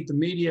 I think the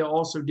media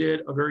also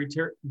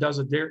does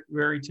a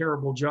very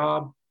terrible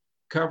job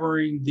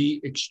covering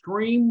the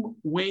extreme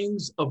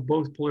wings of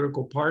both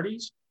political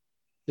parties.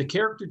 The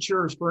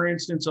caricatures, for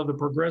instance, of the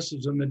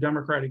progressives in the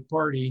Democratic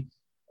Party,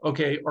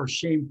 okay, are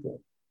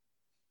shameful.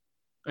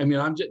 I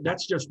mean,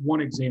 that's just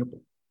one example.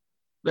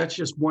 That's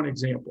just one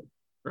example,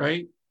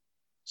 right?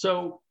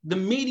 So the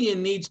media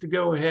needs to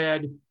go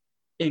ahead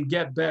and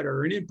get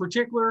better. And in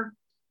particular,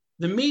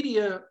 the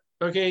media,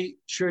 okay,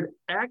 should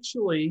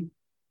actually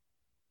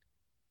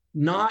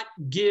not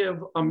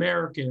give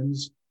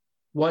Americans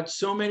what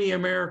so many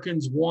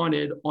Americans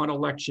wanted on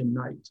election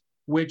night,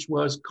 which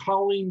was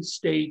calling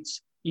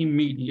states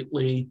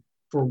immediately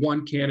for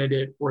one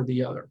candidate or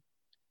the other.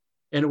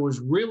 And it was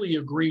really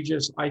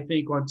egregious, I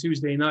think, on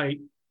Tuesday night,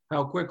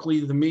 how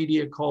quickly the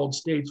media called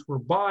states for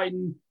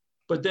Biden,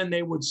 but then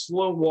they would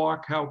slow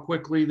walk how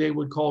quickly they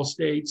would call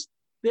states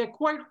that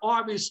quite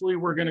obviously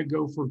were going to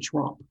go for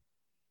Trump.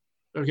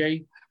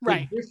 Okay?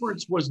 Right. The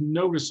difference was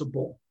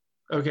noticeable.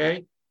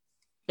 Okay?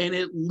 And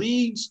it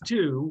leads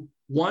to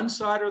one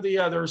side or the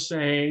other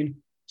saying,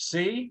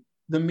 see,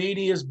 the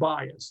media is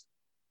biased.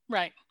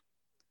 Right.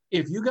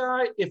 If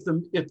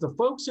the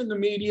folks in the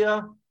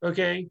media,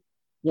 okay,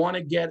 want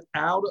to get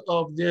out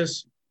of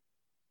this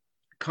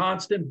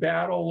constant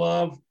battle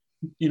of,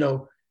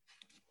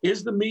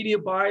 is the media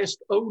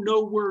biased? Oh,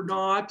 no, we're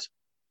not.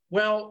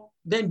 Well,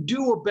 then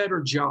do a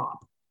better job.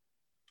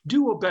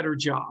 Do a better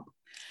job.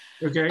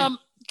 Okay.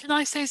 Can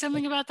I say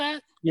something about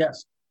that?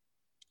 Yes.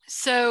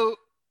 So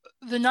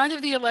the night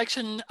of the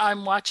election,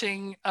 I'm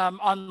watching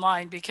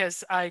online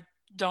because I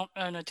don't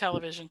own a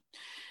television.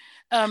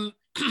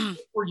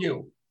 For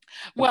you.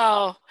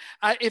 Well,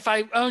 if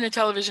I own a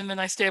television, then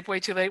I stay up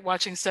way too late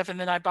watching stuff, and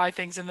then I buy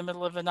things in the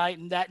middle of the night,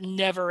 and that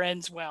never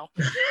ends well.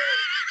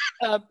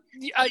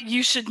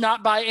 You should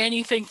not buy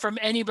anything from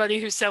anybody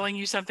who's selling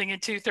you something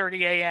at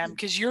 2:30 a.m.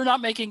 because you're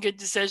not making good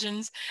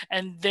decisions,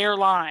 and they're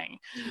lying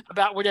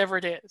about whatever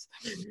it is.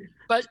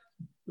 But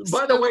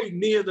by the way,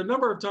 Nia, the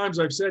number of times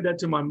I've said that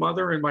to my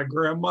mother and my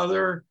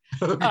grandmother.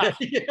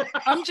 Okay.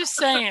 I'm just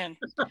saying,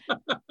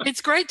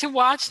 it's great to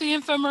watch the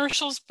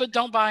infomercials, but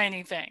don't buy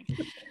anything.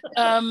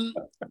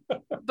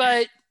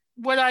 But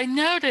what I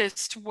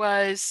noticed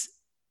was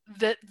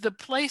that the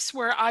place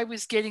where I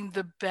was getting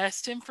the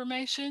best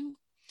information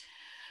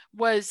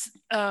was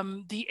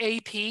the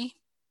AP,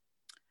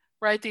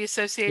 right? The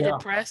Associated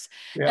Press.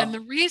 Yeah. And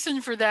the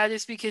reason for that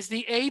is because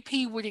the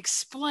AP would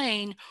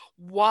explain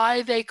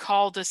why they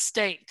called a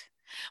state.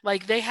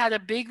 Like they had a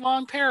big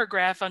long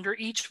paragraph under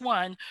each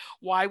one,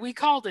 why we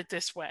called it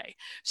this way,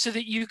 so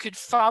that you could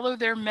follow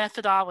their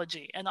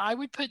methodology. And I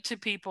would put to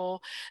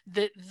people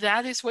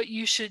that is what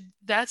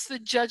that's the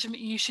judgment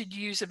you should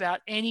use about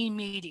any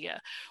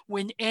media.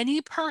 When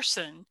any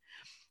person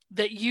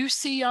that you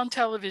see on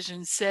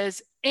television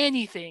says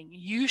anything,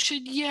 you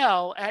should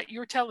yell at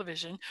your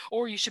television,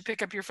 or you should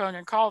pick up your phone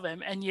and call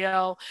them and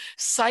yell,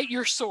 cite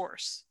your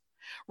source,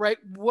 right?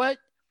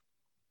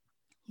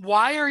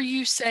 Why are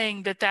you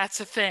saying that that's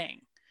a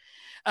thing?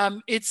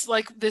 It's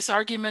like this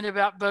argument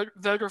about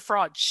voter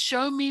fraud.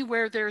 Show me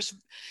where there's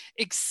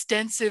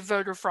extensive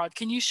voter fraud.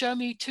 Can you show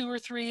me 2 or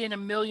 3 in a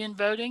million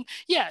voting?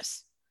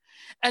 Yes.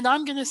 And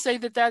I'm going to say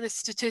that is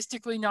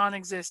statistically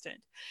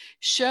non-existent.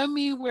 Show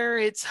me where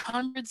it's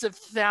hundreds of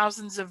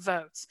thousands of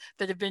votes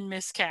that have been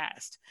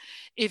miscast.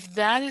 If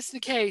that is the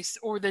case,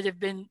 or that have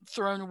been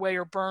thrown away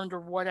or burned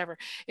or whatever,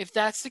 if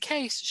that's the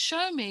case,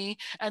 show me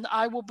and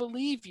I will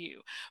believe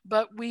you.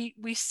 But we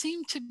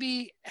seem to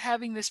be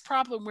having this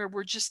problem where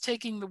we're just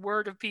taking the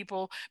word of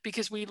people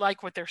because we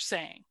like what they're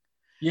saying.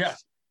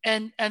 Yes.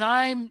 And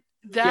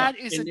that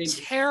is a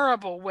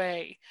terrible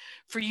way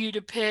for you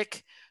to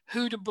pick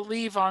who to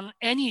believe on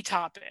any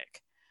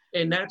topic.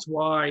 And that's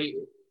why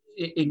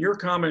in your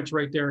comments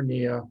right there,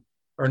 Nia,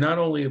 are not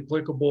only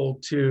applicable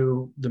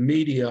to the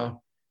media,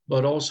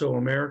 but also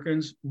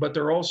Americans, but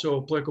they're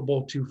also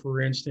applicable to,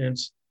 for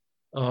instance,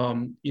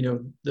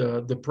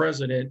 the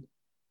president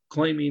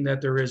claiming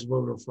that there is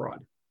voter fraud,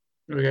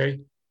 okay?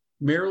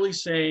 Merely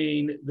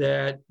saying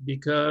that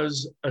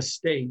because a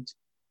state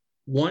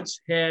once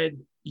had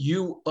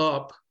you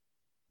up,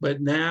 but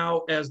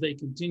now as they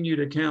continue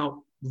to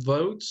count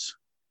votes,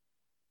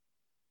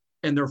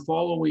 and they're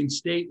following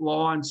state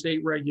law and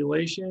state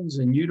regulations,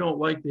 and you don't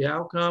like the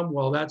outcome,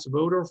 well, that's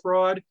voter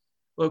fraud.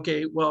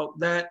 Okay, well,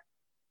 that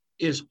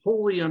is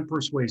wholly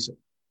unpersuasive.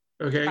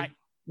 Okay, right.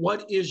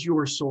 What is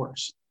your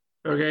source?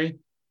 Okay,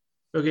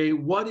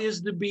 what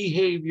is the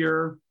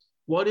behavior?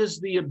 What is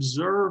the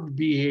observed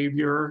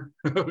behavior,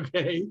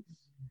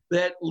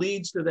 that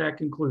leads to that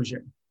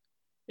conclusion?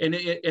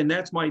 And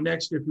that's my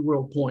next, if you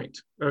will, point,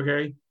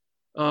 okay?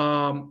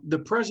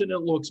 The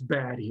president looks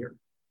bad here,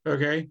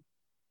 okay?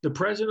 The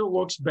president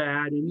looks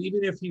bad, and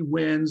even if he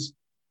wins,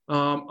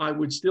 I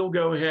would still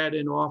go ahead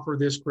and offer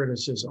this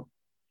criticism.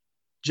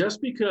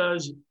 Just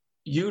because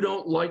you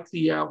don't like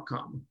the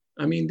outcome,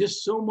 I mean,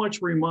 this so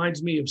much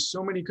reminds me of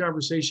so many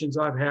conversations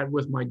I've had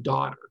with my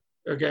daughter,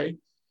 okay?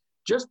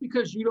 Just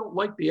because you don't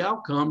like the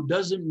outcome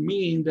doesn't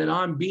mean that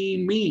I'm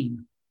being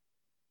mean,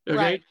 okay?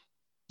 Right.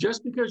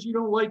 Just because you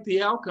don't like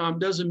the outcome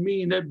doesn't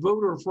mean that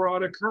voter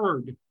fraud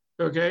occurred,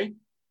 okay?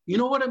 You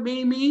know what it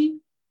may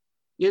mean?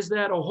 Is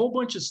that a whole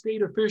bunch of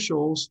state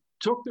officials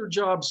took their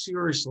job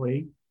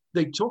seriously.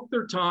 They took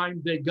their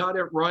time, they got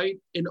it right.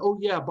 And oh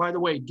yeah, by the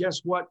way,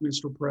 guess what,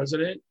 Mr.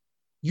 President?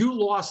 You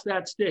lost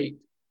that state.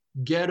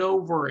 Get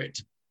over it.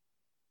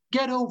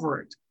 Get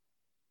over it,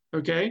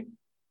 okay?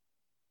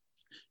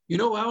 You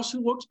know who else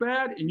who looks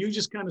bad? And you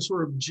just kind of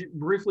sort of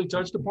briefly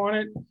touched upon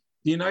it,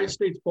 the United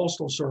States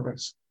Postal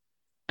Service.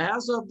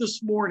 As of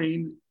this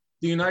morning,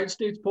 the United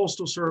States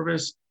Postal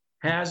Service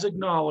has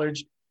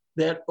acknowledged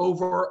that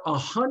over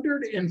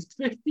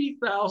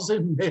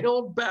 150,000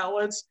 mail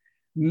ballots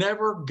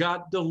never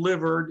got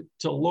delivered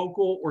to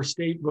local or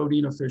state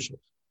voting officials.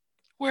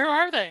 Where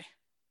are they?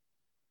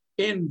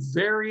 In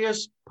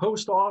various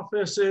post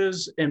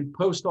offices and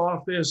post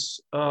office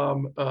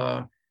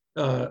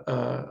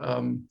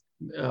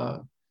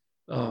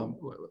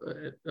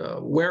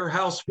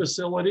warehouse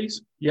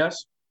facilities.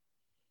 Yes.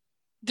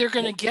 They're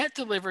going to get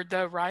delivered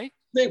though, right?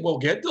 They will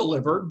get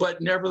delivered,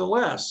 but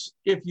nevertheless,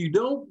 if you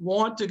don't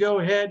want to go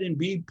ahead and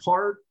be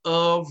part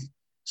of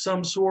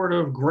some sort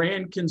of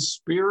grand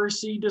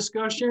conspiracy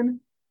discussion,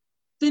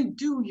 then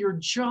do your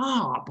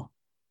job.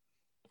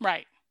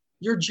 Right.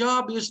 Your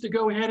job is to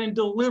go ahead and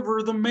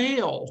deliver the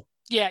mail.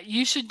 Yeah,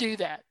 you should do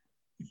that.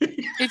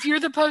 If you're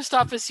the post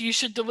office, you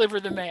should deliver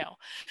the mail,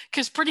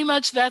 because pretty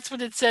much that's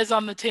what it says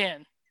on the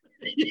tin.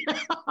 Yeah,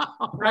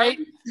 right?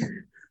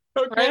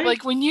 Okay. Right?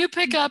 Like when you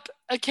pick up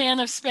a can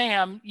of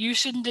Spam, you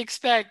shouldn't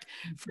expect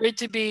for it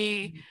to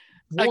be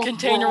a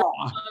container of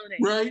bologna.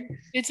 Right?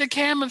 It's a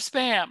can of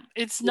Spam.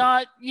 It's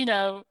not,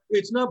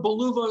 it's not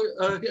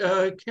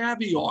beluga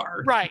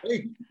caviar. Right.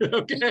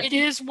 Okay. It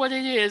is what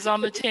it is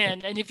on the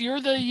tin. And if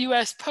you're the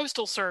U.S.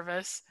 Postal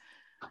Service,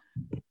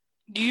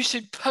 you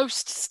should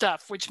post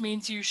stuff, which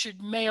means you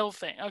should mail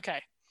things.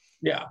 Okay.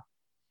 Yeah.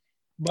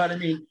 But I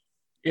mean,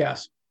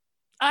 yes.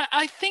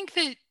 I think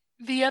that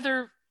the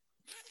other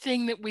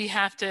thing that we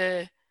have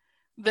to,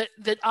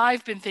 that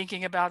I've been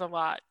thinking about a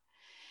lot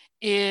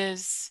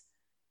is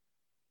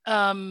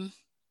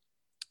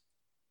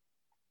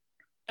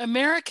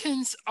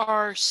Americans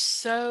are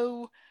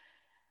so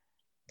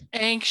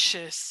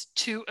anxious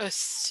to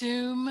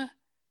assume,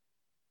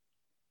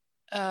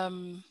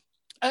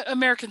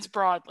 Americans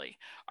broadly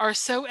are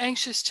so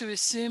anxious to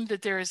assume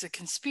that there is a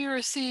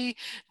conspiracy,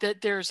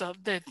 that there's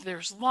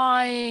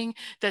lying,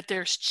 that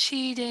there's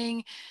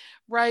cheating,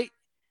 right?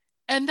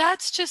 And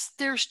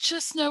there's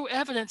just no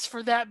evidence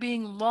for that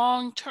being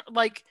long-term,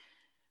 like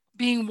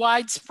being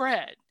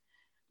widespread.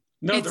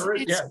 No, there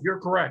is. Yeah,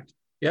 you're correct.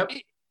 Yep.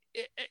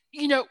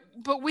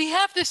 But we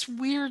have this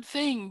weird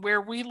thing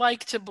where we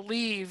like to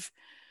believe,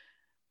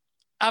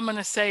 I'm going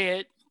to say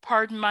it,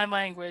 pardon my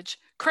language,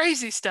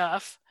 crazy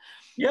stuff.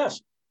 Yes.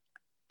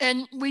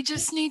 And we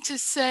just need to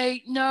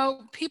say,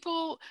 no,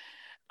 people,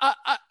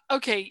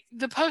 okay,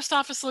 the post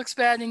office looks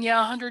bad, and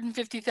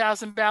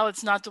 150,000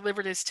 ballots not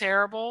delivered is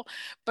terrible.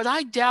 But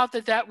I doubt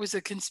that was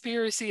a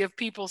conspiracy of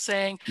people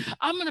saying,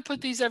 I'm going to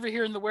put these over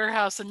here in the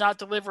warehouse and not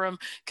deliver them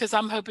because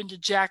I'm hoping to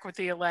jack with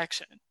the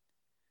election.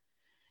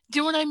 Do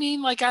you know what I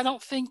mean? Like, I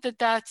don't think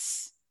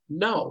that's...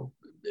 No.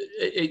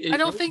 I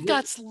don't think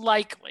that's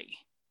likely.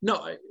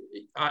 No,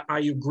 I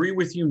agree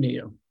with you,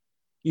 Nia.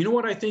 You know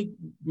what I think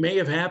may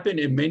have happened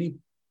in many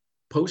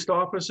post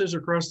offices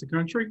across the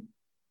country?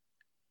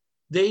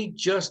 They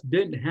just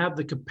didn't have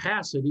the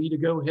capacity to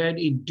go ahead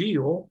and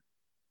deal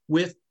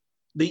with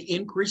the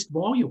increased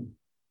volume.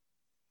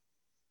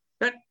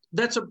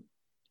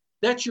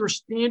 That's your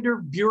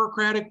standard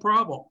bureaucratic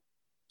problem.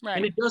 Right.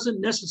 And it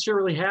doesn't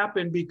necessarily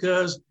happen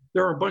because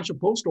there are a bunch of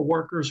postal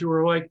workers who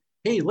are like,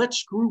 hey, let's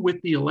screw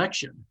with the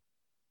election,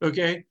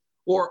 okay?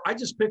 Or I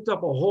just picked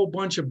up a whole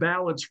bunch of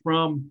ballots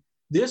from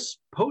this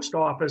post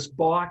office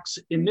box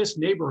in this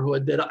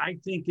neighborhood that I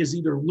think is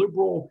either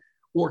liberal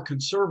or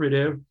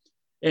conservative,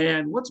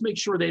 and let's make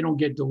sure they don't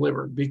get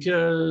delivered,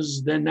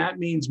 because then that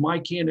means my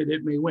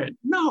candidate may win.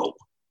 No,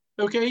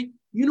 okay?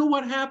 You know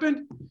what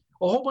happened?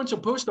 A whole bunch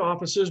of post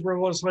offices were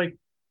just like,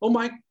 oh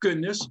my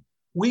goodness,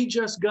 we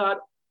just got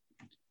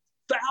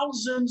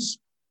thousands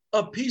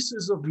of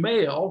pieces of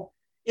mail.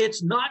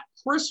 It's not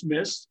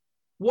Christmas.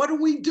 What do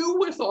we do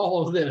with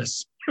all of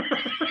this?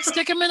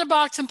 Stick them in a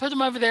box and put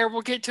them over there.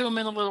 We'll get to them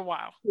in a little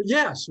while.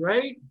 Yes,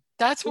 right?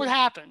 That's what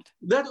happened.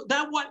 That's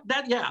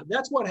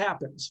what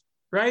happens,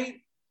 right?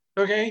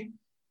 Okay.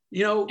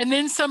 And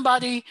then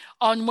somebody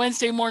on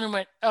Wednesday morning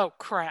went, oh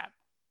crap.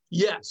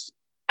 Yes.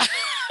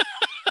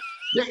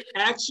 They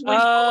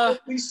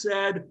actually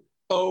said,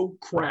 oh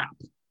crap.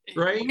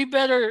 Right?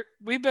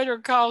 We better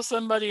call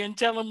somebody and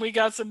tell them we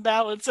got some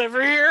ballots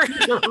over here.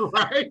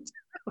 Right?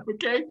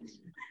 Okay.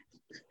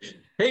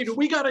 Hey, do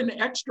we got an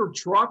extra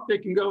truck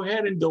that can go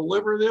ahead and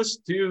deliver this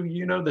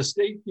to, the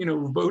state,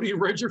 voting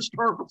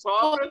registrar's Well,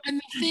 office?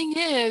 and the thing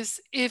is,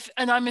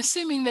 and I'm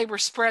assuming they were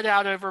spread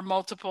out over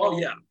multiple. Oh,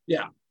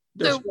 yeah.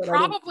 They're So spread out over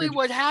probably regions.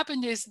 what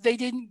happened is they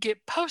didn't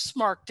get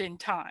postmarked in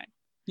time,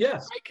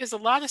 Yes, right? Because a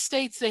lot of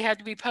states, they had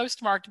to be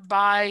postmarked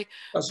by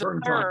a the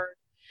certain time. 3rd.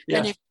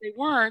 And Yes, if they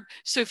weren't,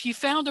 so if you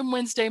found them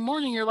Wednesday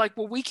morning, you're like,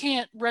 well, we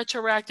can't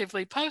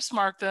retroactively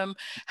postmark them.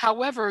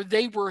 However,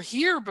 they were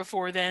here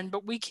before then,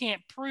 but we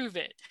can't prove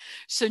it.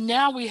 So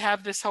now we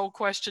have this whole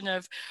question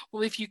of,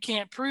 well, if you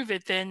can't prove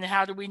it, then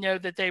how do we know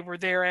that they were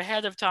there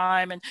ahead of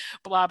time and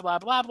blah, blah,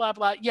 blah, blah,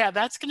 blah. Yeah,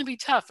 that's going to be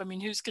tough. I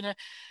mean, who's going to,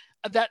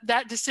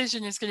 that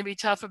decision is going to be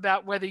tough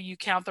about whether you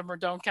count them or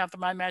don't count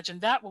them. I imagine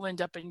that will end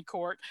up in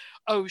court.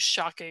 Oh,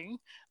 shocking.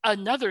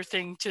 Another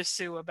thing to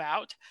sue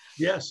about.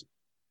 yes.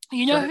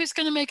 You know Right. who's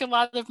going to make a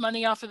lot of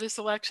money off of this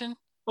election?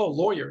 Oh,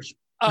 lawyers.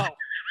 Oh.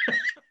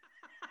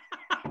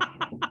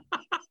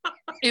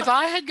 If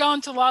I had gone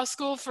to law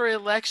school for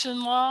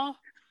election law,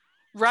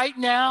 right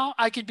now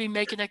I could be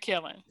making a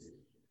killing.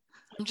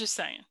 I'm just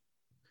saying.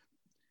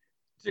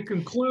 To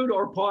conclude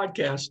our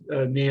podcast,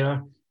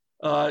 Nia,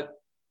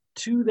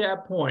 to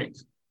that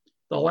point,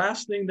 the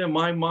last thing that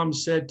my mom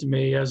said to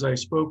me as I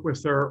spoke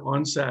with her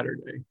on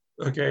Saturday,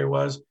 okay,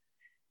 was,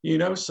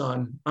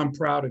 son, I'm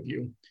proud of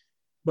you,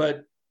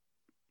 but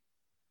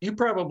you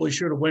probably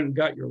should have went and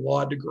got your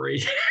law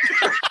degree.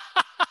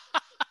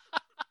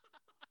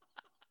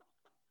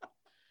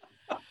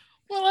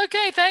 Well,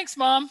 okay, thanks,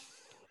 Mom.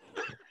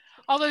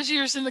 All those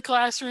years in the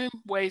classroom,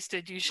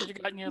 wasted. You should have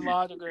gotten your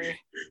law degree.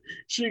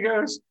 She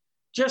goes,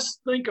 just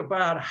think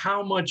about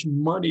how much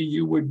money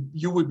you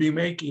would be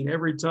making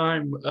every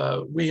time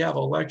we have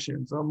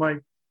elections. I'm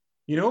like,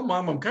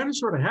 Mom, I'm kind of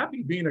sort of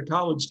happy being a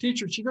college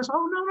teacher. She goes,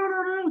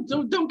 oh,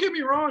 no, don't get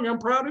me wrong. I'm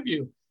proud of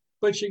you.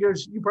 But she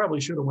goes, you probably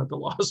should have went to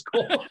law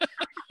school.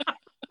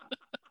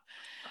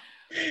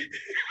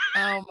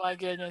 Oh my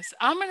goodness.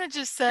 I'm going to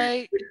just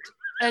say,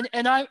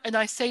 and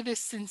I say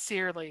this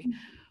sincerely,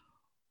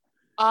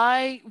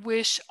 I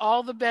wish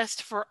all the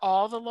best for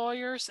all the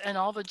lawyers and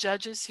all the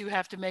judges who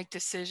have to make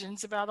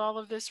decisions about all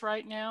of this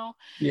right now.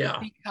 Yeah.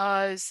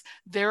 Because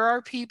there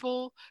are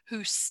people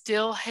who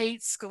still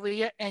hate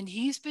Scalia, and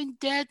he's been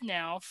dead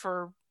now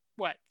for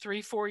what,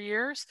 3-4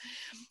 years,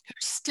 who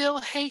still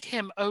hate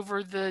him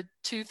over the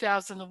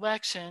 2000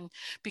 election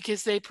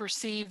because they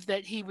perceive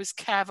that he was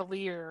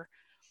cavalier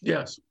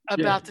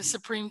about the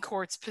Supreme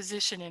Court's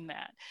position in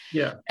that.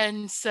 Yeah.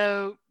 And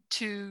so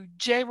to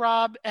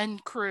J-Rob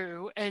and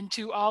crew, and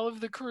to all of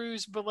the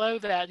crews below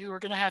that who are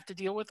going to have to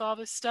deal with all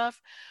this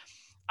stuff,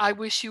 I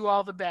wish you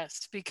all the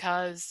best,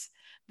 because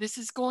this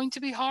is going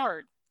to be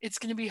hard. It's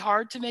going to be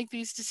hard to make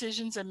these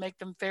decisions and make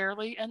them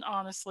fairly and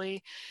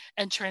honestly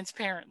and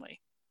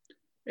transparently.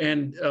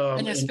 And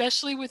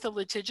especially with a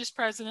litigious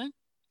president.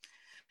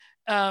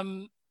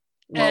 And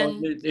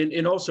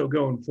also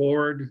going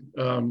forward,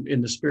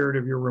 in the spirit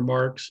of your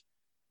remarks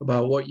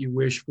about what you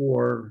wish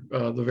for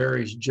the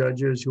various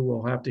judges who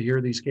will have to hear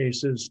these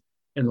cases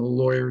and the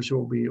lawyers who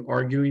will be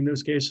arguing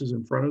those cases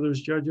in front of those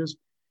judges,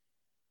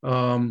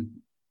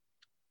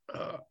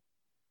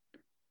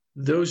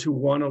 those who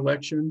won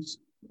elections,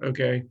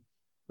 okay,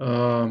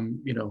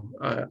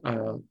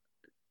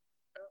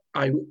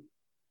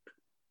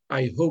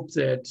 I hope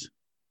that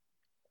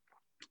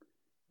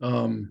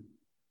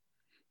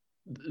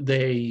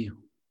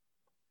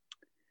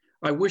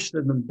I wish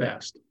them the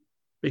best,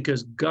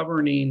 because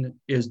governing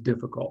is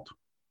difficult.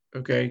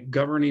 Okay,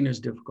 governing is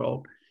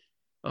difficult.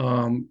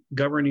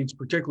 Governing is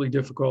particularly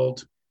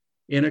difficult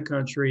in a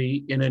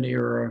country, in an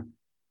era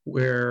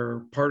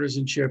where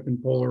partisanship and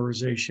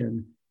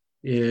polarization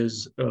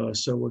is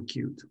so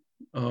acute.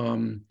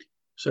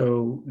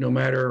 So no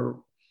matter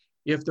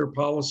if their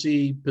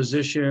policy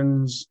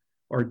positions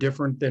are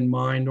different than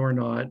mine or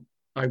not,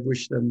 I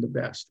wish them the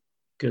best,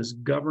 because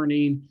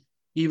governing,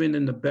 even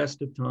in the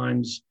best of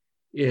times,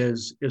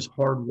 is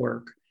hard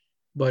work.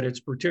 But it's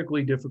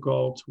particularly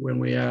difficult when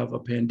we have a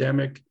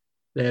pandemic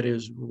that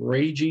is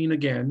raging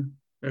again,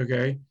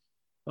 okay?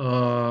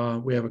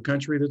 We have a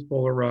country that's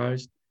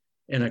polarized,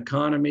 an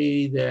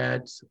economy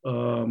that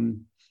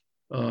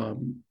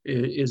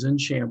is in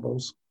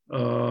shambles.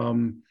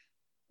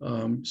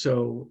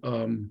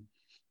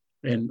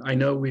 And I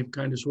know we've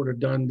kind of sort of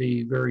done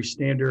the very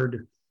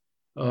standard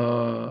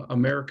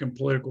American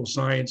political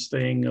science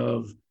thing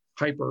of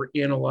hyper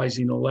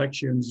analyzing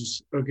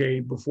elections, okay,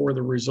 before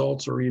the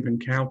results are even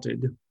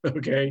counted,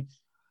 okay?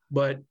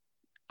 But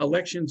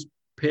elections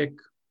pick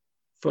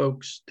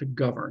folks to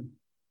govern,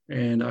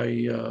 and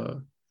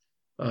I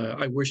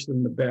wish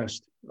them the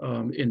best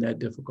in that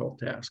difficult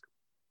task.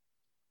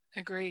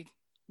 Agreed.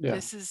 Yeah.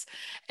 This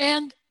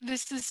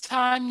is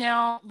time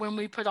now when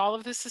we put all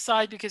of this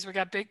aside, because we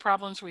got big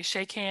problems, we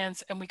shake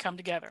hands and we come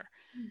together.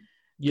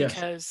 Yes.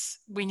 Because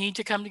we need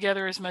to come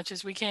together as much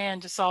as we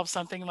can to solve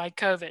something like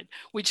COVID,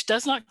 which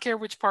does not care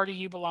which party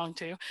you belong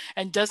to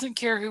and doesn't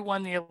care who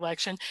won the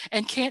election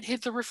and can't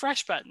hit the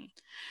refresh button.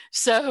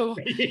 So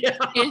Yeah.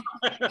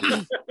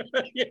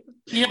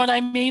 you know what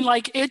I mean?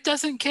 Like, it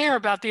doesn't care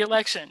about the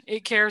election.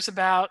 It cares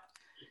about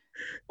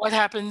what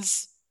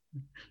happens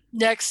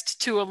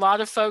next to a lot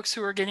of folks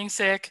who are getting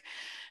sick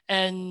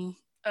and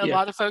a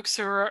lot of folks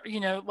who are,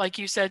 like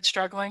you said,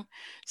 struggling.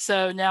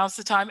 So now's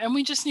the time. And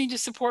we just need to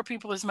support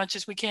people as much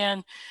as we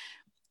can.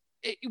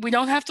 We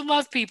don't have to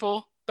love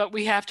people, but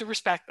we have to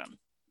respect them.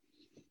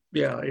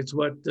 Yeah, it's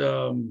what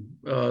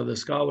the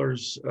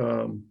scholars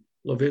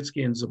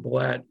Levitsky and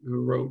Zablat,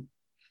 who wrote,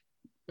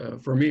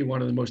 for me,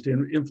 one of the most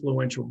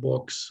influential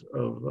books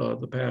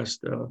of the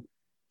past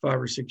 5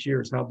 or 6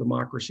 years, How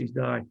Democracies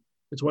Die.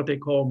 It's what they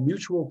call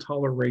mutual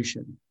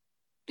toleration.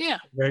 Yeah.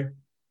 Okay.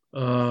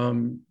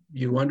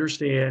 You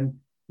understand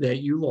that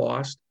you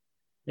lost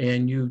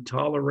and you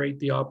tolerate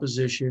the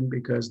opposition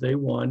because they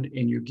won,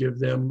 and you give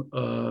them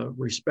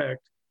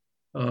respect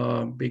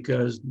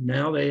because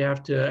now they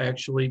have to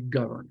actually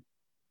govern.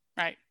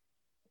 Right.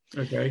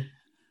 Okay.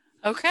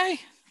 Okay.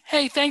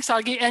 Hey, thanks,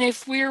 Augie. And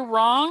if we're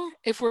wrong,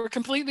 if we're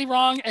completely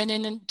wrong, and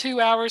in 2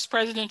 hours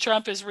President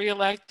Trump is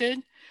reelected,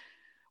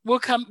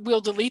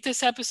 we'll delete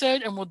this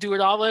episode and we'll do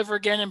it all over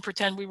again and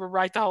pretend we were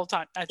right the whole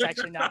time. That's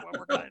actually not what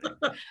we're going to do.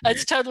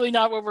 That's totally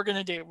not what we're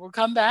going to do. We'll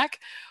come back.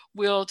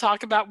 We'll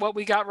talk about what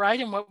we got right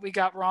and what we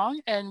got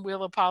wrong, and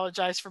we'll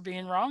apologize for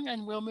being wrong,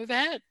 and we'll move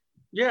ahead.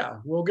 Yeah,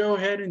 we'll go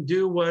ahead and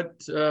do what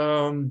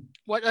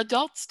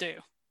adults do.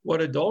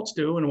 What adults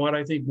do, and what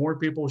I think more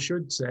people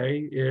should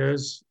say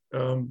is,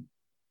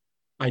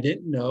 I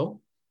didn't know,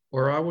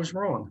 or I was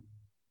wrong.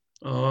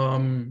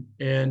 And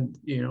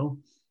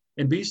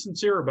be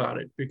sincere about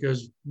it,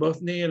 because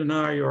both Nia and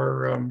I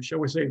are, shall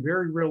we say,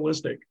 very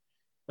realistic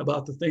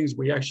about the things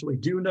we actually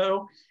do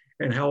know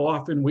and how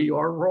often we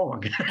are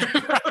wrong.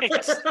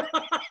 Right.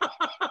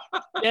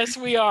 Yes,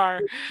 we are.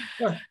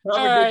 Have All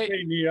a right. good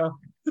day, Nia.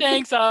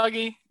 Thanks,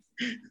 Augie.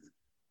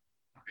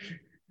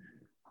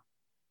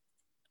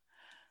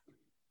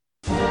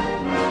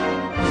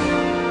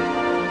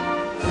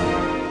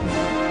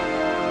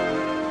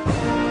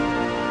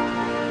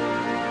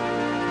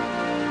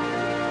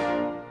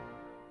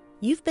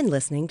 You've been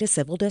listening to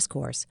Civil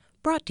Discourse,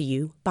 brought to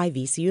you by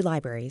VCU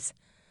Libraries.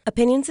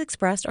 Opinions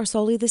expressed are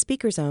solely the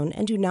speaker's own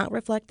and do not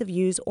reflect the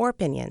views or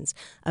opinions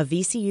of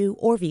VCU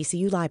or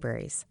VCU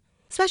Libraries.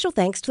 Special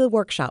thanks to the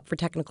Workshop for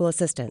Technical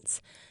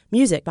Assistance.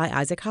 Music by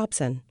Isaac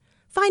Hobson.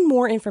 Find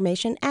more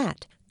information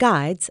at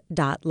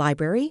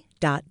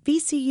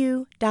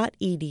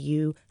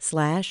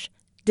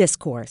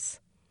guides.library.vcu.edu/discourse.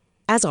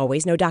 As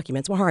always, no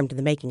documents were harmed in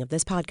the making of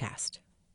this podcast.